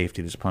public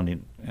safety, that's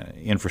funding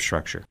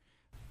infrastructure,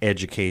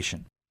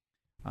 education.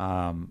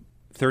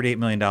 $38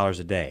 million a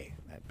day.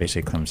 That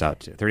basically comes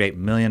out to $38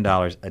 million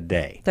a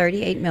day.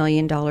 $38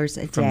 million a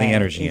day. From the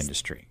energy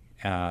industry.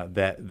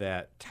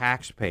 That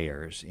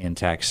taxpayers in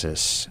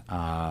Texas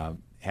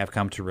have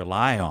come to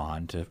rely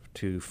on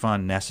to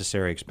fund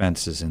necessary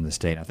expenses in the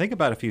state. Now think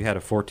about if you had a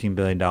 $14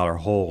 billion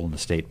hole in the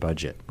state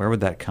budget. Where would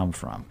that come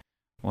from?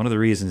 One of the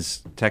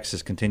reasons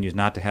Texas continues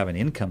not to have an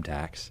income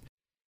tax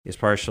is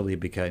partially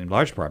because, in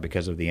large part,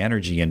 because of the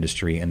energy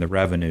industry and the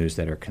revenues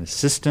that are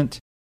consistent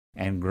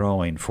and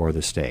growing for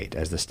the state.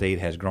 As the state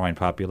has growing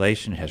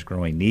population, has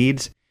growing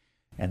needs,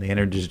 and the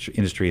energy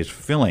industry is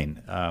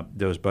fulfilling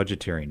those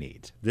budgetary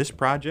needs. This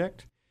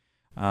project,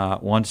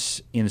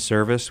 once in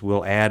service,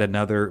 will add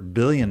another $1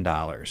 billion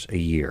a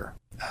year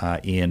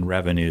in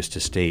revenues to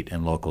state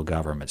and local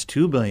governments,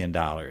 $2 billion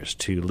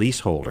to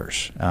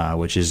leaseholders,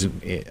 which is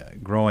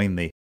growing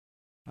the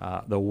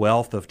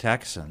wealth of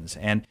Texans.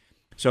 And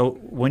so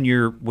when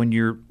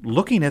you're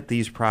looking at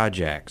these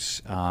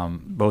projects,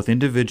 both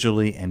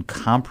individually and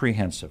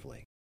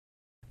comprehensively,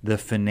 the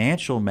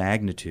financial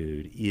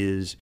magnitude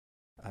is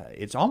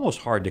it's almost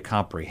hard to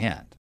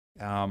comprehend.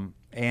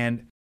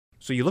 And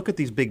so you look at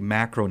these big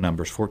macro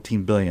numbers,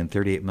 $14 billion,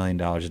 $38 million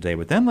a day,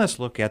 but then let's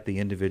look at the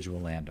individual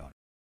landowner.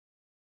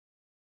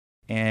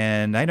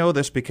 And I know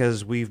this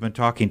because we've been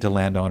talking to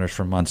landowners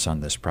for months on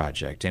this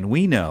project, and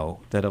we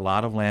know that a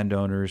lot of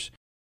landowners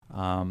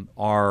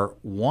are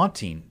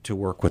wanting to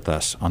work with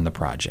us on the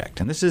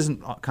project. And this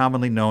isn't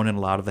commonly known in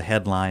a lot of the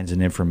headlines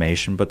and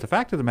information, but the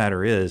fact of the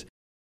matter is,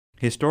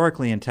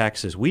 historically in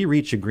Texas, we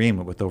reach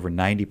agreement with over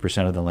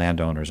 90% of the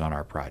landowners on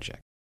our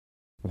project.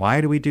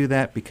 Why do we do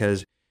that?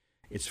 Because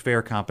it's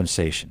fair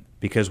compensation,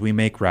 because we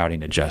make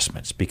routing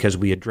adjustments, because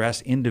we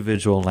address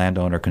individual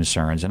landowner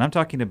concerns. And I'm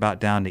talking about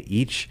down to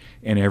each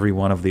and every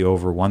one of the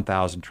over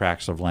 1,000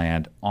 tracts of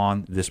land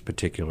on this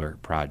particular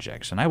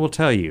project. And I will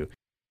tell you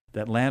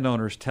that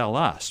landowners tell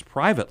us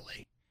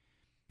privately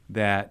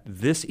that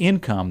this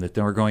income that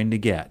they're going to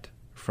get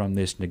from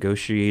this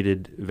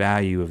negotiated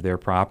value of their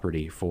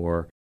property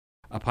for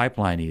a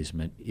pipeline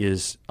easement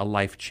is a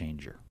life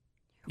changer.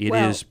 It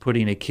Well- is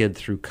putting a kid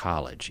through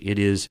college. It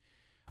is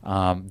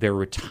their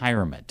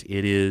retirement.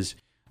 It is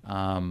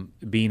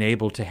being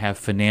able to have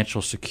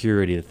financial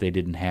security that they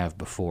didn't have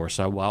before.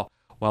 So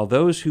while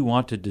those who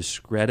want to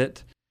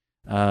discredit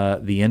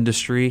the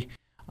industry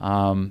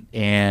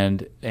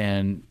and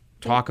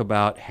talk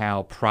about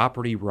how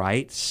property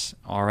rights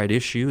are at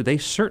issue, they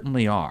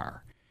certainly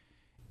are.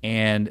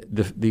 And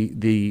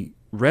the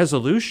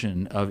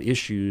resolution of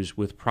issues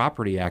with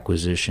property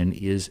acquisition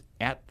is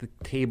at the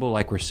table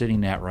like we're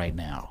sitting at right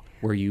now,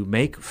 where you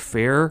make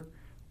fair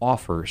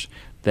offers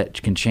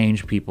that can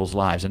change people's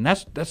lives. And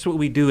that's what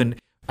we do. And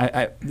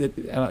I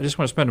just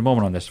want to spend a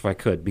moment on this if I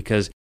could,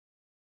 because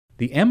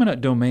the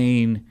eminent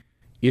domain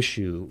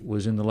issue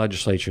was in the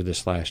legislature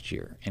this last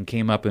year and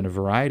came up in a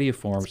variety of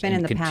forms It's been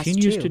and in the past,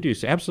 continues too. to do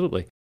so.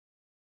 Absolutely.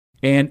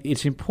 And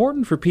it's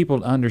important for people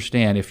to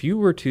understand, if you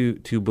were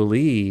to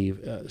believe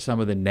some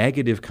of the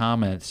negative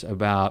comments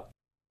about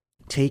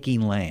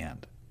taking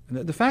land,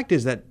 the fact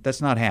is that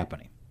that's not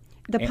happening.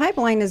 The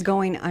pipeline is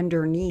going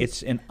underneath.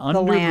 It's an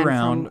the land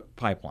underground from-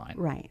 pipeline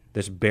Right.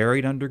 that's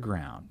buried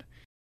underground.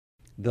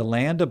 The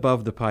land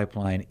above the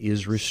pipeline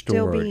is restored.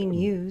 Still being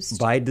used.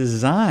 By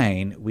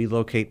design, we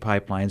locate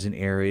pipelines in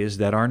areas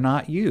that are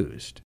not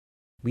used.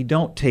 We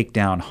don't take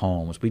down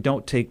homes. We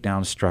don't take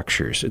down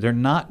structures. They're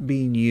not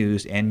being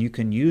used, and you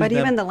can use But them.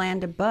 even the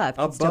land above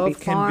can still be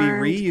Above can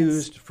farmed, be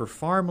reused for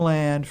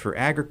farmland, for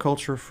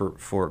agriculture,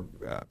 for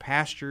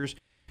pastures.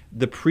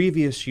 The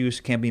previous use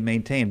can be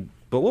maintained.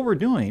 But what we're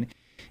doing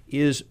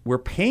is we're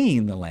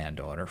paying the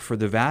landowner for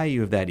the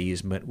value of that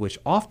easement, which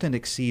often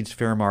exceeds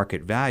fair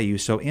market value.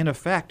 So in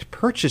effect,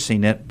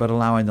 purchasing it, but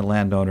allowing the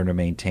landowner to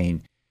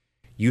maintain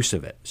use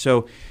of it.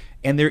 So,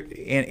 and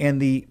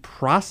the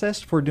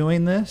process for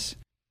doing this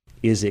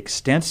is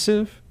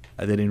extensive.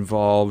 That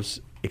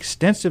involves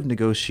extensive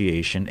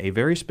negotiation, a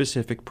very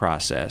specific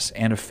process,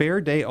 and a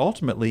fair day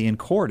ultimately in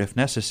court if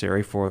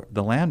necessary for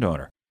the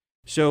landowner.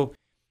 So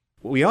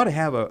we ought to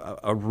have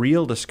a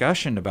real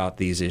discussion about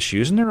these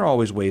issues, and there are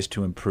always ways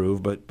to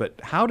improve, but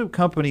how do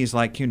companies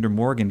like Kinder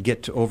Morgan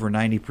get to over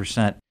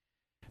 90%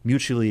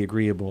 mutually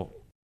agreeable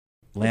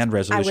land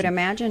resolution? I would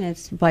imagine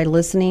it's by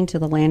listening to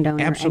the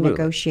landowner Absolutely. and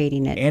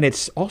negotiating it. And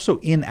it's also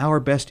in our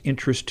best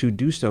interest to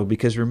do so,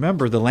 because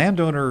remember, the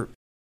landowner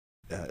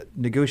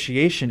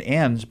negotiation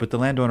ends, but the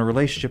landowner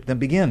relationship then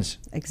begins.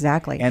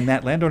 Exactly. And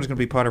that landowner is going to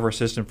be part of our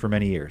system for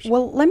many years.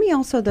 Well, let me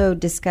also, though,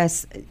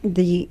 discuss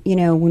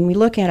when we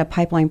look at a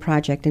pipeline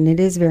project, and it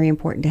is very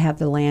important to have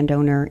the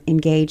landowner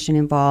engaged and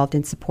involved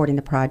in supporting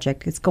the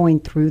project. It's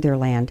going through their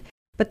land.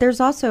 But there's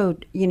also,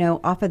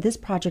 off of this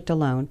project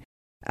alone,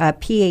 a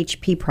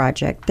PHP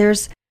project,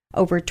 there's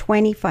over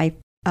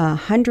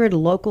 2,500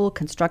 local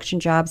construction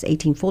jobs,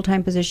 18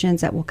 full-time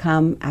positions that will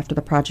come after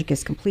the project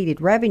is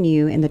completed.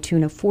 Revenue in the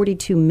tune of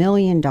 $42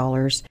 million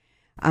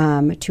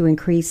to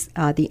increase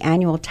the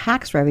annual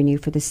tax revenue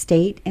for the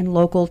state and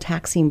local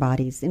taxing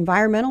bodies.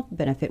 Environmental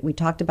benefit, we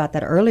talked about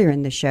that earlier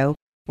in the show.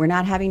 We're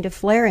not having to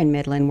flare in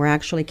Midland. We're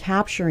actually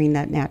capturing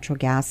that natural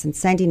gas and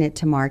sending it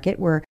to market,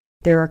 where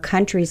there are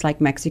countries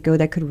like Mexico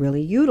that could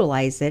really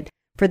utilize it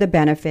for the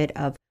benefit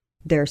of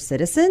their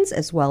citizens,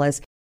 as well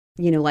as,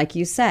 like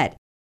you said,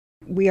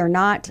 we are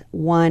not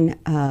one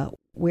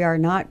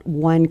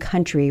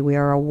country. We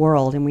are a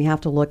world, and we have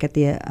to look at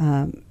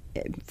the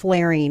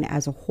flaring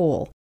as a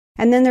whole.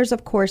 And then there's,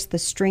 of course, the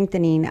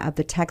strengthening of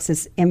the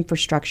Texas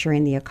infrastructure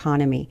and the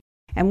economy.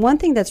 And one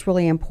thing that's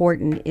really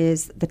important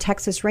is the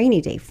Texas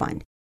Rainy Day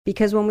Fund.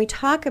 Because when we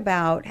talk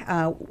about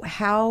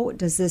how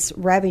does this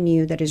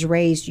revenue that is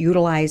raised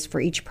utilized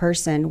for each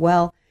person,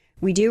 well,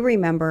 we do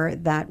remember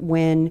that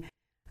when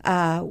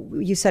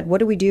you said, what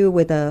do we do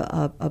with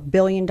a $1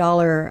 billion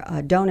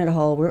donut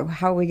hole?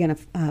 How are we going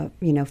to,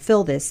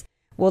 fill this?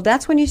 Well,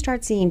 that's when you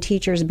start seeing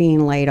teachers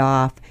being laid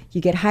off.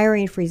 You get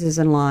hiring freezes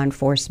in law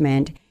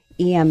enforcement,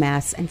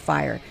 EMS, and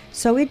fire.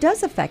 So it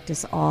does affect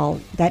us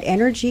all. That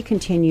energy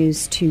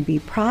continues to be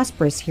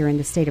prosperous here in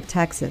the state of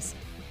Texas.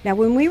 Now,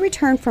 when we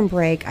return from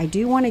break, I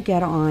do want to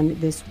get on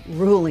this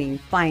ruling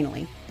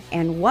finally.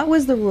 And what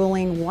was the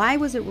ruling? Why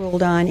was it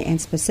ruled on?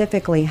 And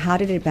specifically, how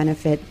did it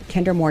benefit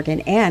Kinder Morgan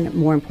and,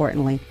 more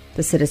importantly,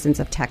 the citizens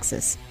of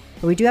Texas?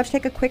 But we do have to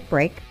take a quick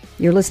break.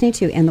 You're listening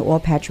to In the Oil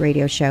Patch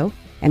Radio Show,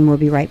 and we'll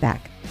be right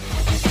back.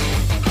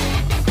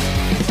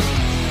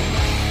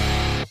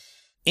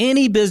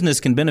 Any business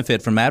can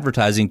benefit from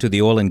advertising to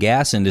the oil and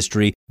gas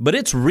industry, but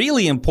it's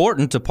really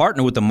important to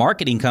partner with a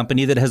marketing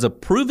company that has a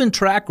proven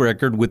track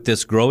record with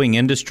this growing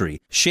industry.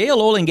 Shale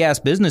Oil and Gas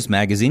Business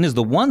Magazine is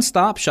the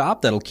one-stop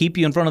shop that'll keep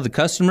you in front of the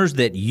customers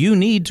that you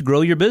need to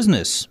grow your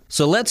business.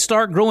 So let's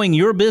start growing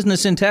your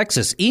business in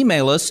Texas.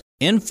 Email us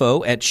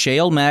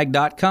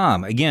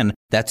info@shalemag.com. Again,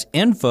 that's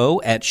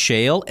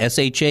info@shale,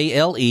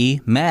 SHALE,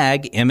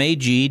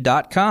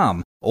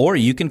 mag.com. Or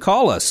you can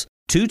call us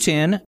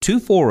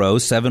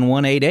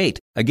 210-240-7188.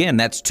 Again,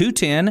 that's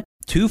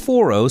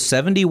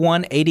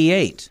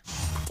 210-240-7188.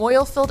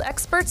 Oilfield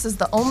Experts is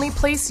the only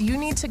place you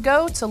need to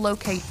go to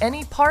locate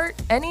any part,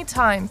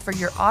 anytime for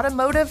your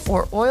automotive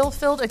or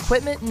oilfield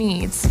equipment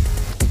needs.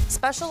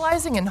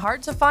 Specializing in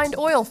hard-to-find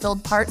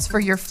oilfield parts for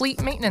your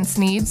fleet maintenance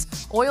needs,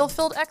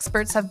 Oilfield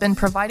Experts have been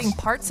providing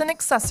parts and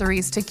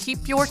accessories to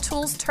keep your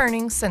tools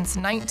turning since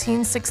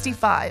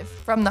 1965.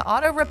 From the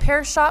auto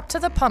repair shop to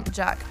the pump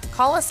jack,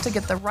 call us to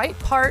get the right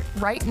part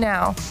right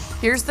now.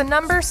 Here's the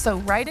number, so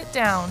write it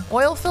down.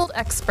 Oilfield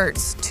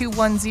Experts,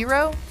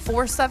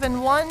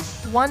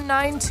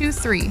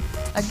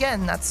 210-471-1923.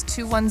 Again, that's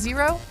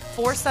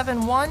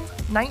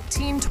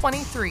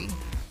 210-471-1923.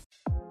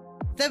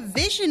 The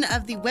vision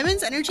of the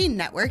Women's Energy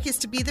Network is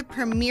to be the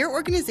premier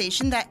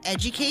organization that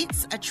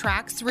educates,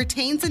 attracts,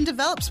 retains, and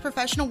develops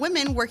professional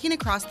women working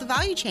across the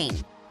value chain.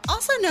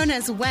 Also known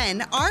as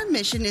WEN, our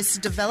mission is to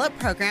develop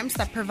programs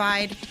that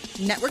provide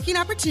networking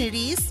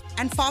opportunities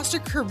and foster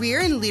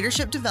career and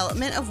leadership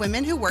development of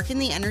women who work in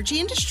the energy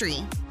industry.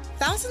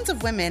 Thousands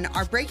of women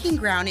are breaking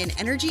ground in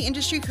energy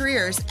industry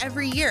careers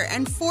every year,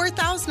 and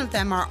 4,000 of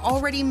them are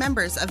already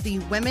members of the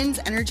Women's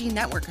Energy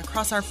Network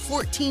across our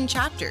 14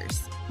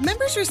 chapters.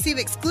 Members receive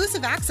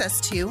exclusive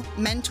access to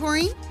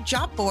mentoring,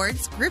 job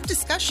boards, group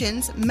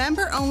discussions,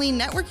 member-only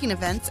networking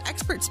events,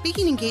 expert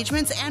speaking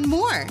engagements, and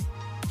more.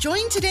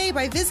 Join today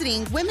by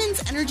visiting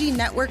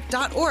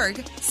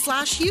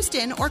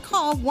women'senergynetwork.org/Houston or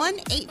call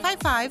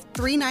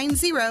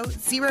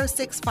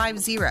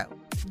 1-855-390-0650.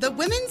 The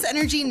Women's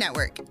Energy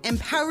Network,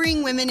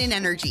 empowering women in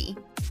energy.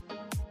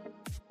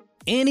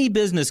 Any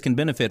business can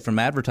benefit from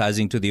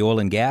advertising to the oil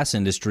and gas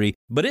industry,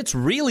 but it's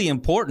really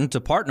important to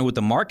partner with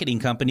a marketing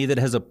company that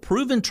has a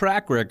proven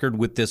track record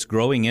with this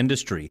growing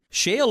industry.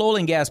 Shale Oil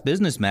and Gas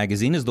Business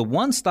Magazine is the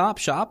one-stop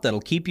shop that'll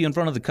keep you in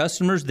front of the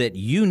customers that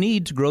you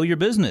need to grow your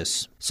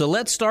business. So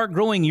let's start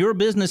growing your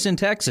business in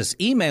Texas.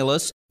 Email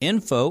us,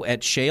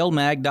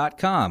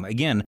 info@shalemag.com.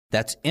 Again,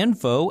 that's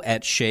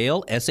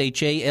info@shale,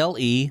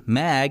 S-H-A-L-E,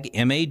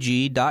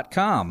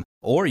 mag.com.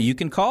 Or you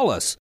can call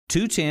us,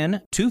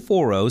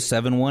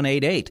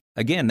 210-240-7188.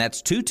 Again,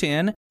 that's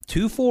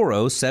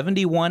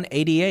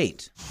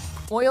 210-240-7188.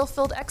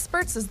 Oilfield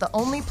Experts is the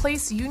only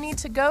place you need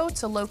to go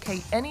to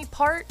locate any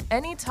part,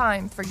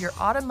 anytime for your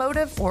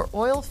automotive or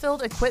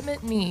oilfield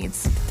equipment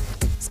needs.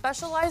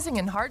 Specializing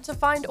in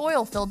hard-to-find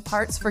oilfield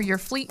parts for your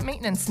fleet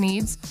maintenance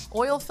needs,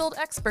 Oilfield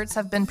Experts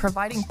have been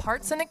providing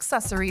parts and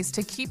accessories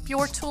to keep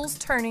your tools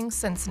turning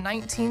since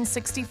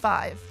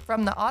 1965.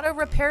 From the auto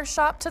repair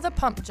shop to the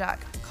pump jack,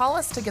 call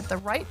us to get the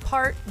right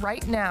part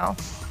right now.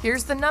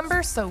 Here's the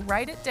number, so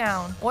write it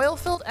down.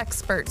 Oilfield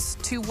Experts,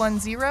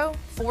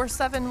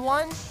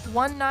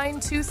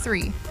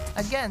 210-471-1923.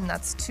 Again,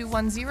 that's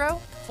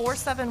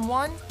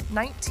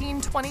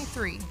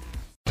 210-471-1923.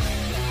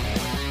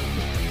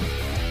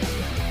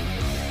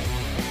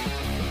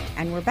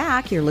 And we're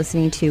back. You're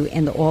listening to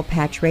In the Oil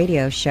Patch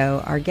Radio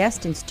Show. Our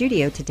guest in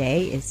studio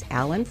today is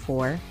Alan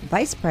Fohr,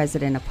 Vice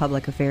President of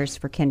Public Affairs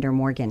for Kinder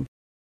Morgan.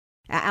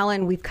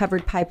 Alan, we've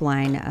covered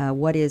pipeline.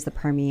 What is the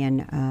Permian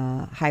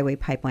Highway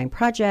Pipeline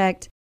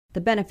Project, the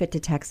benefit to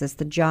Texas,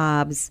 the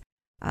jobs,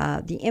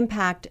 the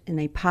impact in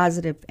a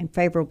positive and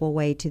favorable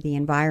way to the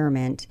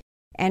environment.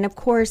 And of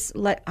course,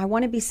 I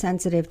want to be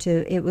sensitive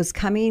to it was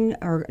coming,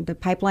 or the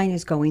pipeline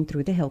is going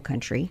through the hill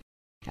country.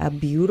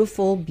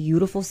 Beautiful,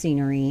 beautiful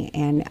scenery,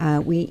 and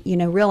we,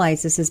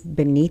 realize this is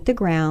beneath the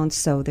ground,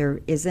 so there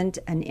isn't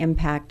an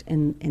impact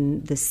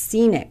in the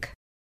scenic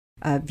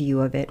view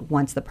of it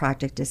once the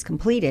project is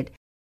completed.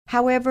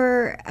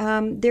 However,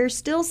 there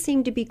still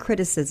seemed to be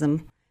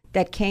criticism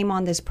that came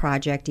on this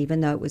project, even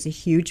though it was a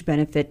huge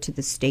benefit to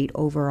the state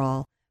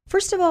overall.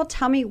 First of all,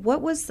 tell me,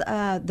 what was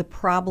the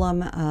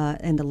problem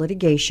and the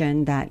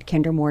litigation that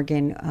Kinder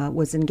Morgan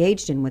was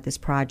engaged in with this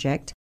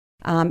project?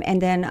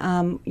 And then,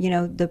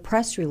 the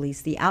press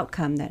release, the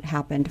outcome that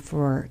happened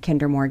for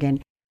Kinder Morgan.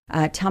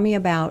 Tell me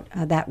about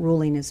that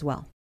ruling as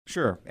well.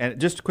 Sure. And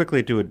just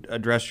quickly to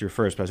address your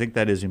first, but I think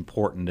that is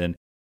important. And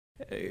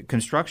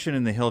construction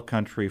in the hill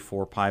country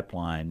for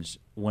pipelines,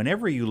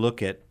 whenever you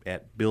look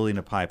at building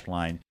a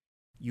pipeline,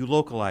 you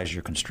localize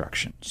your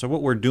construction. So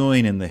what we're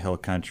doing in the hill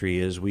country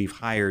is we've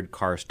hired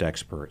karst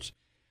experts.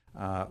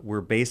 We're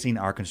basing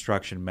our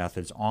construction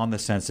methods on the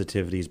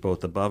sensitivities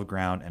both above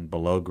ground and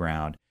below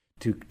ground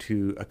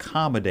to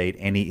accommodate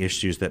any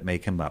issues that may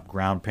come up,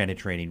 ground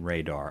penetrating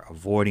radar,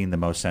 avoiding the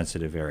most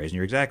sensitive areas. And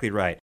you're exactly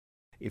right.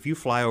 If you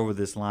fly over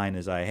this line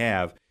as I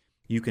have,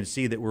 you can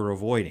see that we're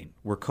avoiding,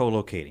 we're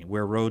co-locating.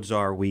 Where roads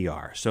are, we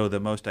are. So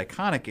the most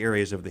iconic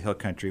areas of the hill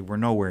country, we're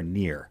nowhere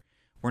near.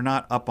 We're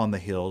not up on the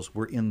hills,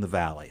 we're in the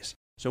valleys.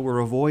 So we're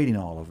avoiding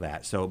all of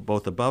that. So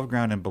both above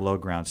ground and below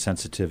ground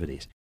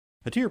sensitivities.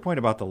 But to your point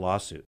about the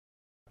lawsuit,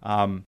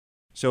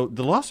 so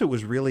the lawsuit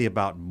was really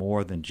about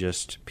more than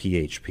just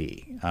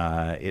PHP.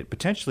 It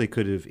potentially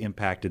could have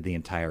impacted the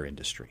entire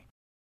industry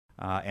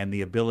and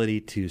the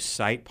ability to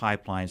site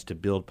pipelines, to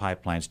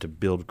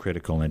build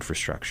critical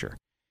infrastructure.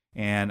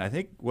 And I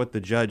think what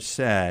the judge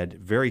said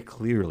very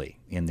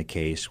clearly in the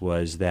case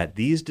was that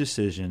these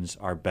decisions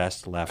are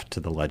best left to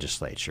the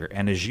legislature.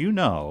 And as you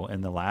know,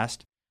 in the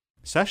last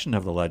session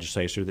of the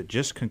legislature that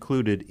just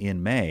concluded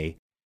in May,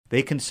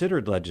 they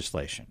considered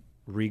legislation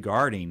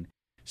regarding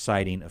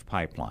siting of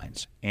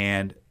pipelines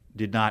and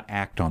did not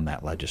act on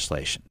that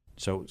legislation.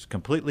 So it's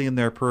completely in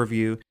their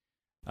purview.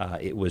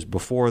 It was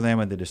before them,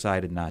 and they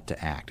decided not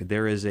to act.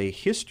 There is a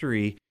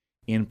history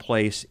in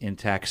place in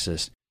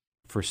Texas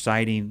for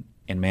siting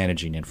and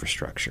managing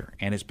infrastructure,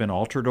 and it's been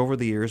altered over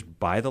the years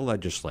by the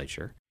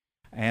legislature,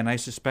 and I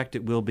suspect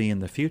it will be in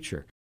the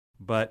future.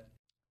 But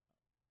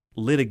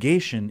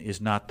litigation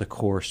is not the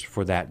course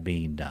for that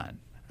being done.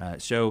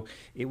 So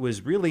it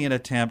was really an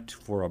attempt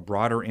for a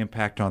broader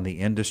impact on the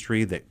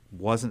industry that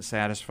wasn't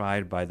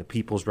satisfied by the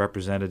people's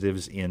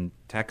representatives in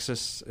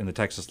Texas, in the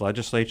Texas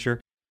legislature.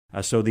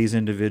 So these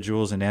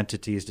individuals and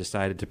entities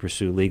decided to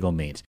pursue legal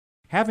means.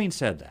 Having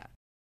said that,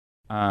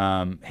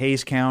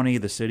 Hays County,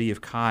 the city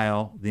of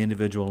Kyle, the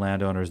individual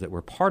landowners that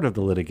were part of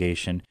the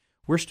litigation,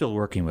 we're still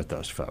working with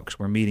those folks.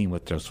 We're meeting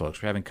with those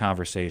folks. We're having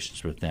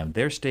conversations with them.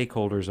 They're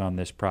stakeholders on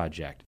this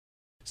project.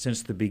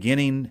 Since the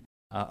beginning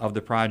of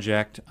the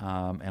project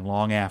and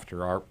long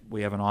after,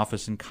 we have an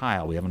office in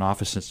Kyle. We have an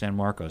office in San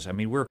Marcos. I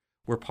mean,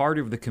 we're part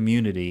of the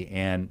community,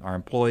 and our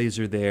employees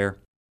are there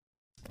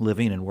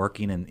living and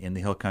working in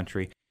the Hill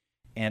Country.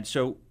 And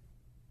so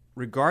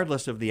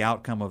regardless of the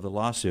outcome of the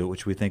lawsuit,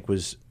 which we think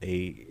was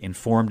a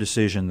informed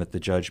decision that the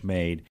judge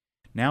made,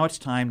 now it's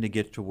time to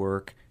get to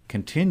work,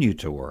 continue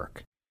to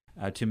work,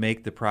 to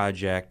make the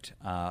project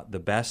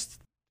the best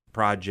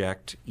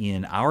project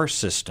in our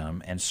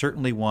system, and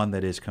certainly one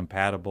that is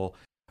compatible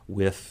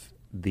with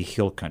the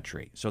Hill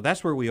Country. So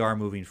that's where we are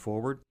moving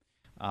forward,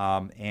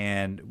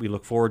 and we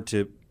look forward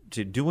to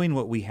doing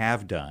what we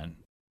have done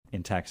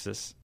in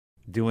Texas,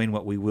 doing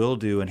what we will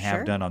do and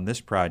have done on this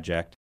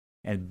project,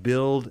 and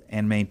build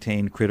and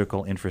maintain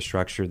critical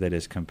infrastructure that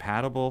is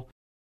compatible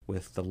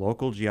with the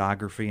local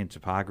geography and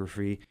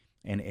topography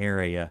and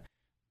area,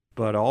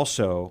 but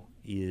also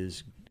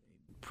is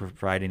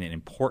providing an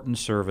important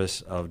service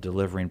of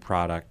delivering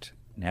product,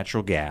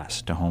 natural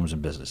gas, to homes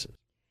and businesses.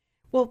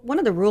 Well, one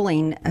of the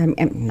ruling,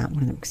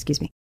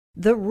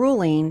 the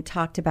ruling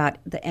talked about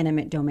the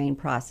eminent domain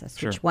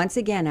process, which once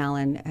again,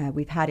 Alan,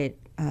 we've had it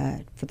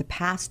for the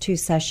past two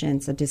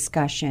sessions, a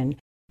discussion.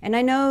 And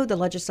I know the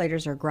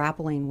legislators are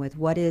grappling with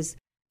what is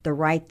the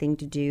right thing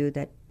to do,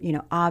 that,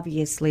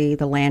 obviously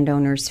the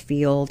landowners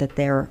feel that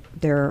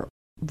their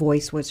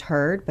voice was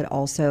heard, but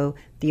also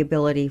the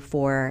ability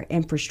for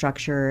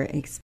infrastructure,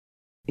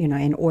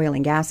 and oil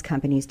and gas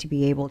companies to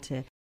be able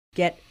to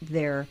get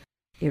their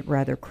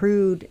rather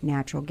crude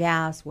natural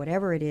gas,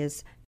 whatever it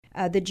is.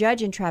 The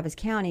judge in Travis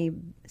County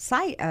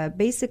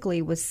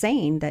basically was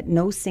saying that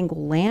no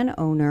single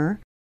landowner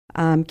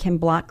can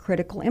block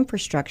critical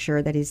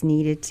infrastructure that is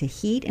needed to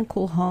heat and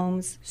cool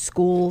homes,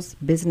 schools,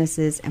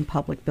 businesses, and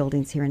public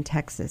buildings here in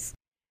Texas.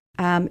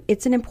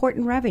 It's an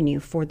important revenue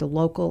for the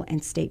local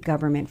and state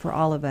government, for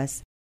all of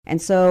us. And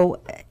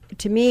so,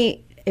 to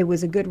me, it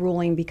was a good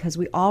ruling because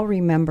we all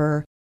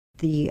remember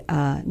the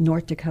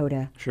North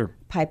Dakota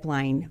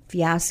pipeline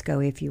fiasco,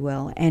 if you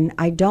will. And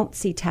I don't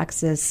see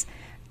Texas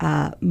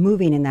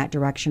moving in that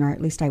direction, or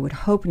at least I would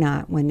hope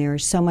not, when there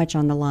is so much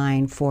on the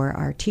line for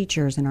our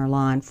teachers and our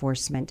law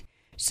enforcement.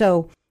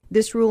 So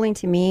this ruling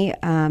to me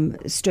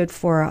stood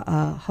for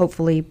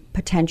hopefully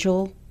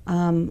potential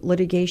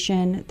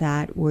litigation,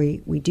 that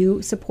we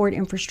do support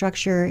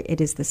infrastructure. It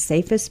is the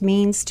safest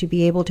means to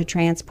be able to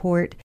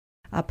transport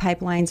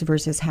pipelines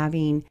versus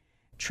having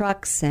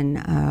trucks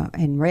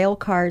and rail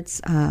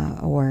carts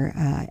or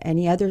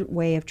any other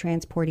way of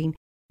transporting.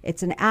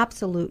 It's an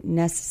absolute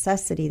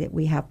necessity that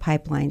we have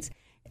pipelines.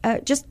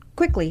 Just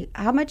quickly,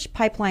 how much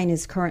pipeline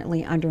is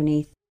currently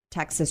underneath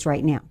Texas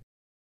right now?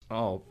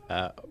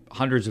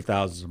 Hundreds of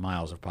thousands of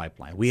miles of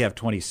pipeline. We have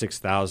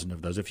 26,000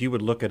 of those. If you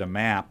would look at a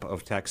map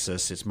of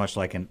Texas, it's much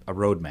like a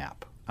road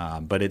map.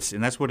 But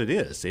that's what it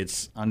is.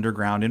 It's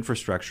underground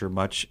infrastructure,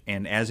 much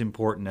and as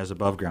important as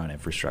above ground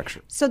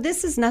infrastructure. So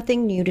this is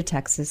nothing new to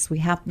Texas. We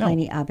have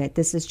plenty of it.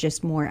 This is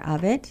just more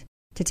of it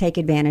to take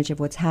advantage of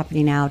what's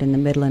happening out in the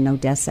Midland,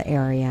 Odessa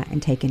area and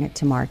taking it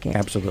to market.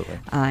 Absolutely.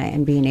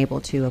 And being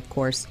able to, of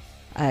course,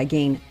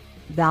 gain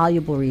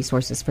valuable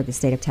resources for the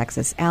state of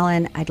Texas.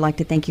 Alan, I'd like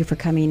to thank you for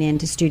coming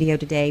into studio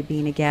today,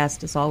 being a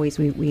guest. As always,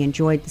 we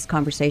enjoyed this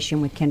conversation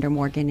with Kinder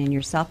Morgan and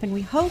yourself, and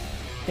we hope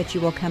that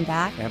you will come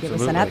back, give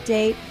us an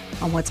update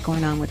on what's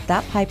going on with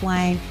that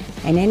pipeline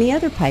and any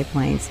other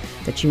pipelines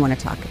that you want to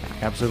talk about.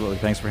 Absolutely.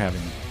 Thanks for having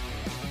me.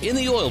 In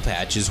the Oil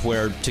Patch is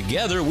where,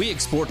 together, we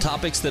explore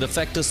topics that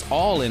affect us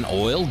all in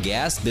oil,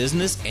 gas,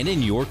 business, and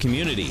in your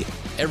community.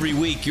 Every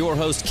week, your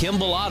host, Kim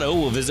Bellotto,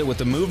 will visit with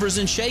the movers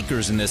and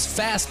shakers in this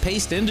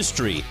fast-paced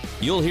industry.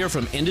 You'll hear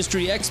from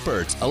industry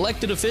experts,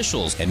 elected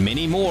officials, and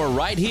many more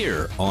right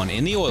here on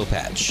In the Oil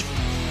Patch.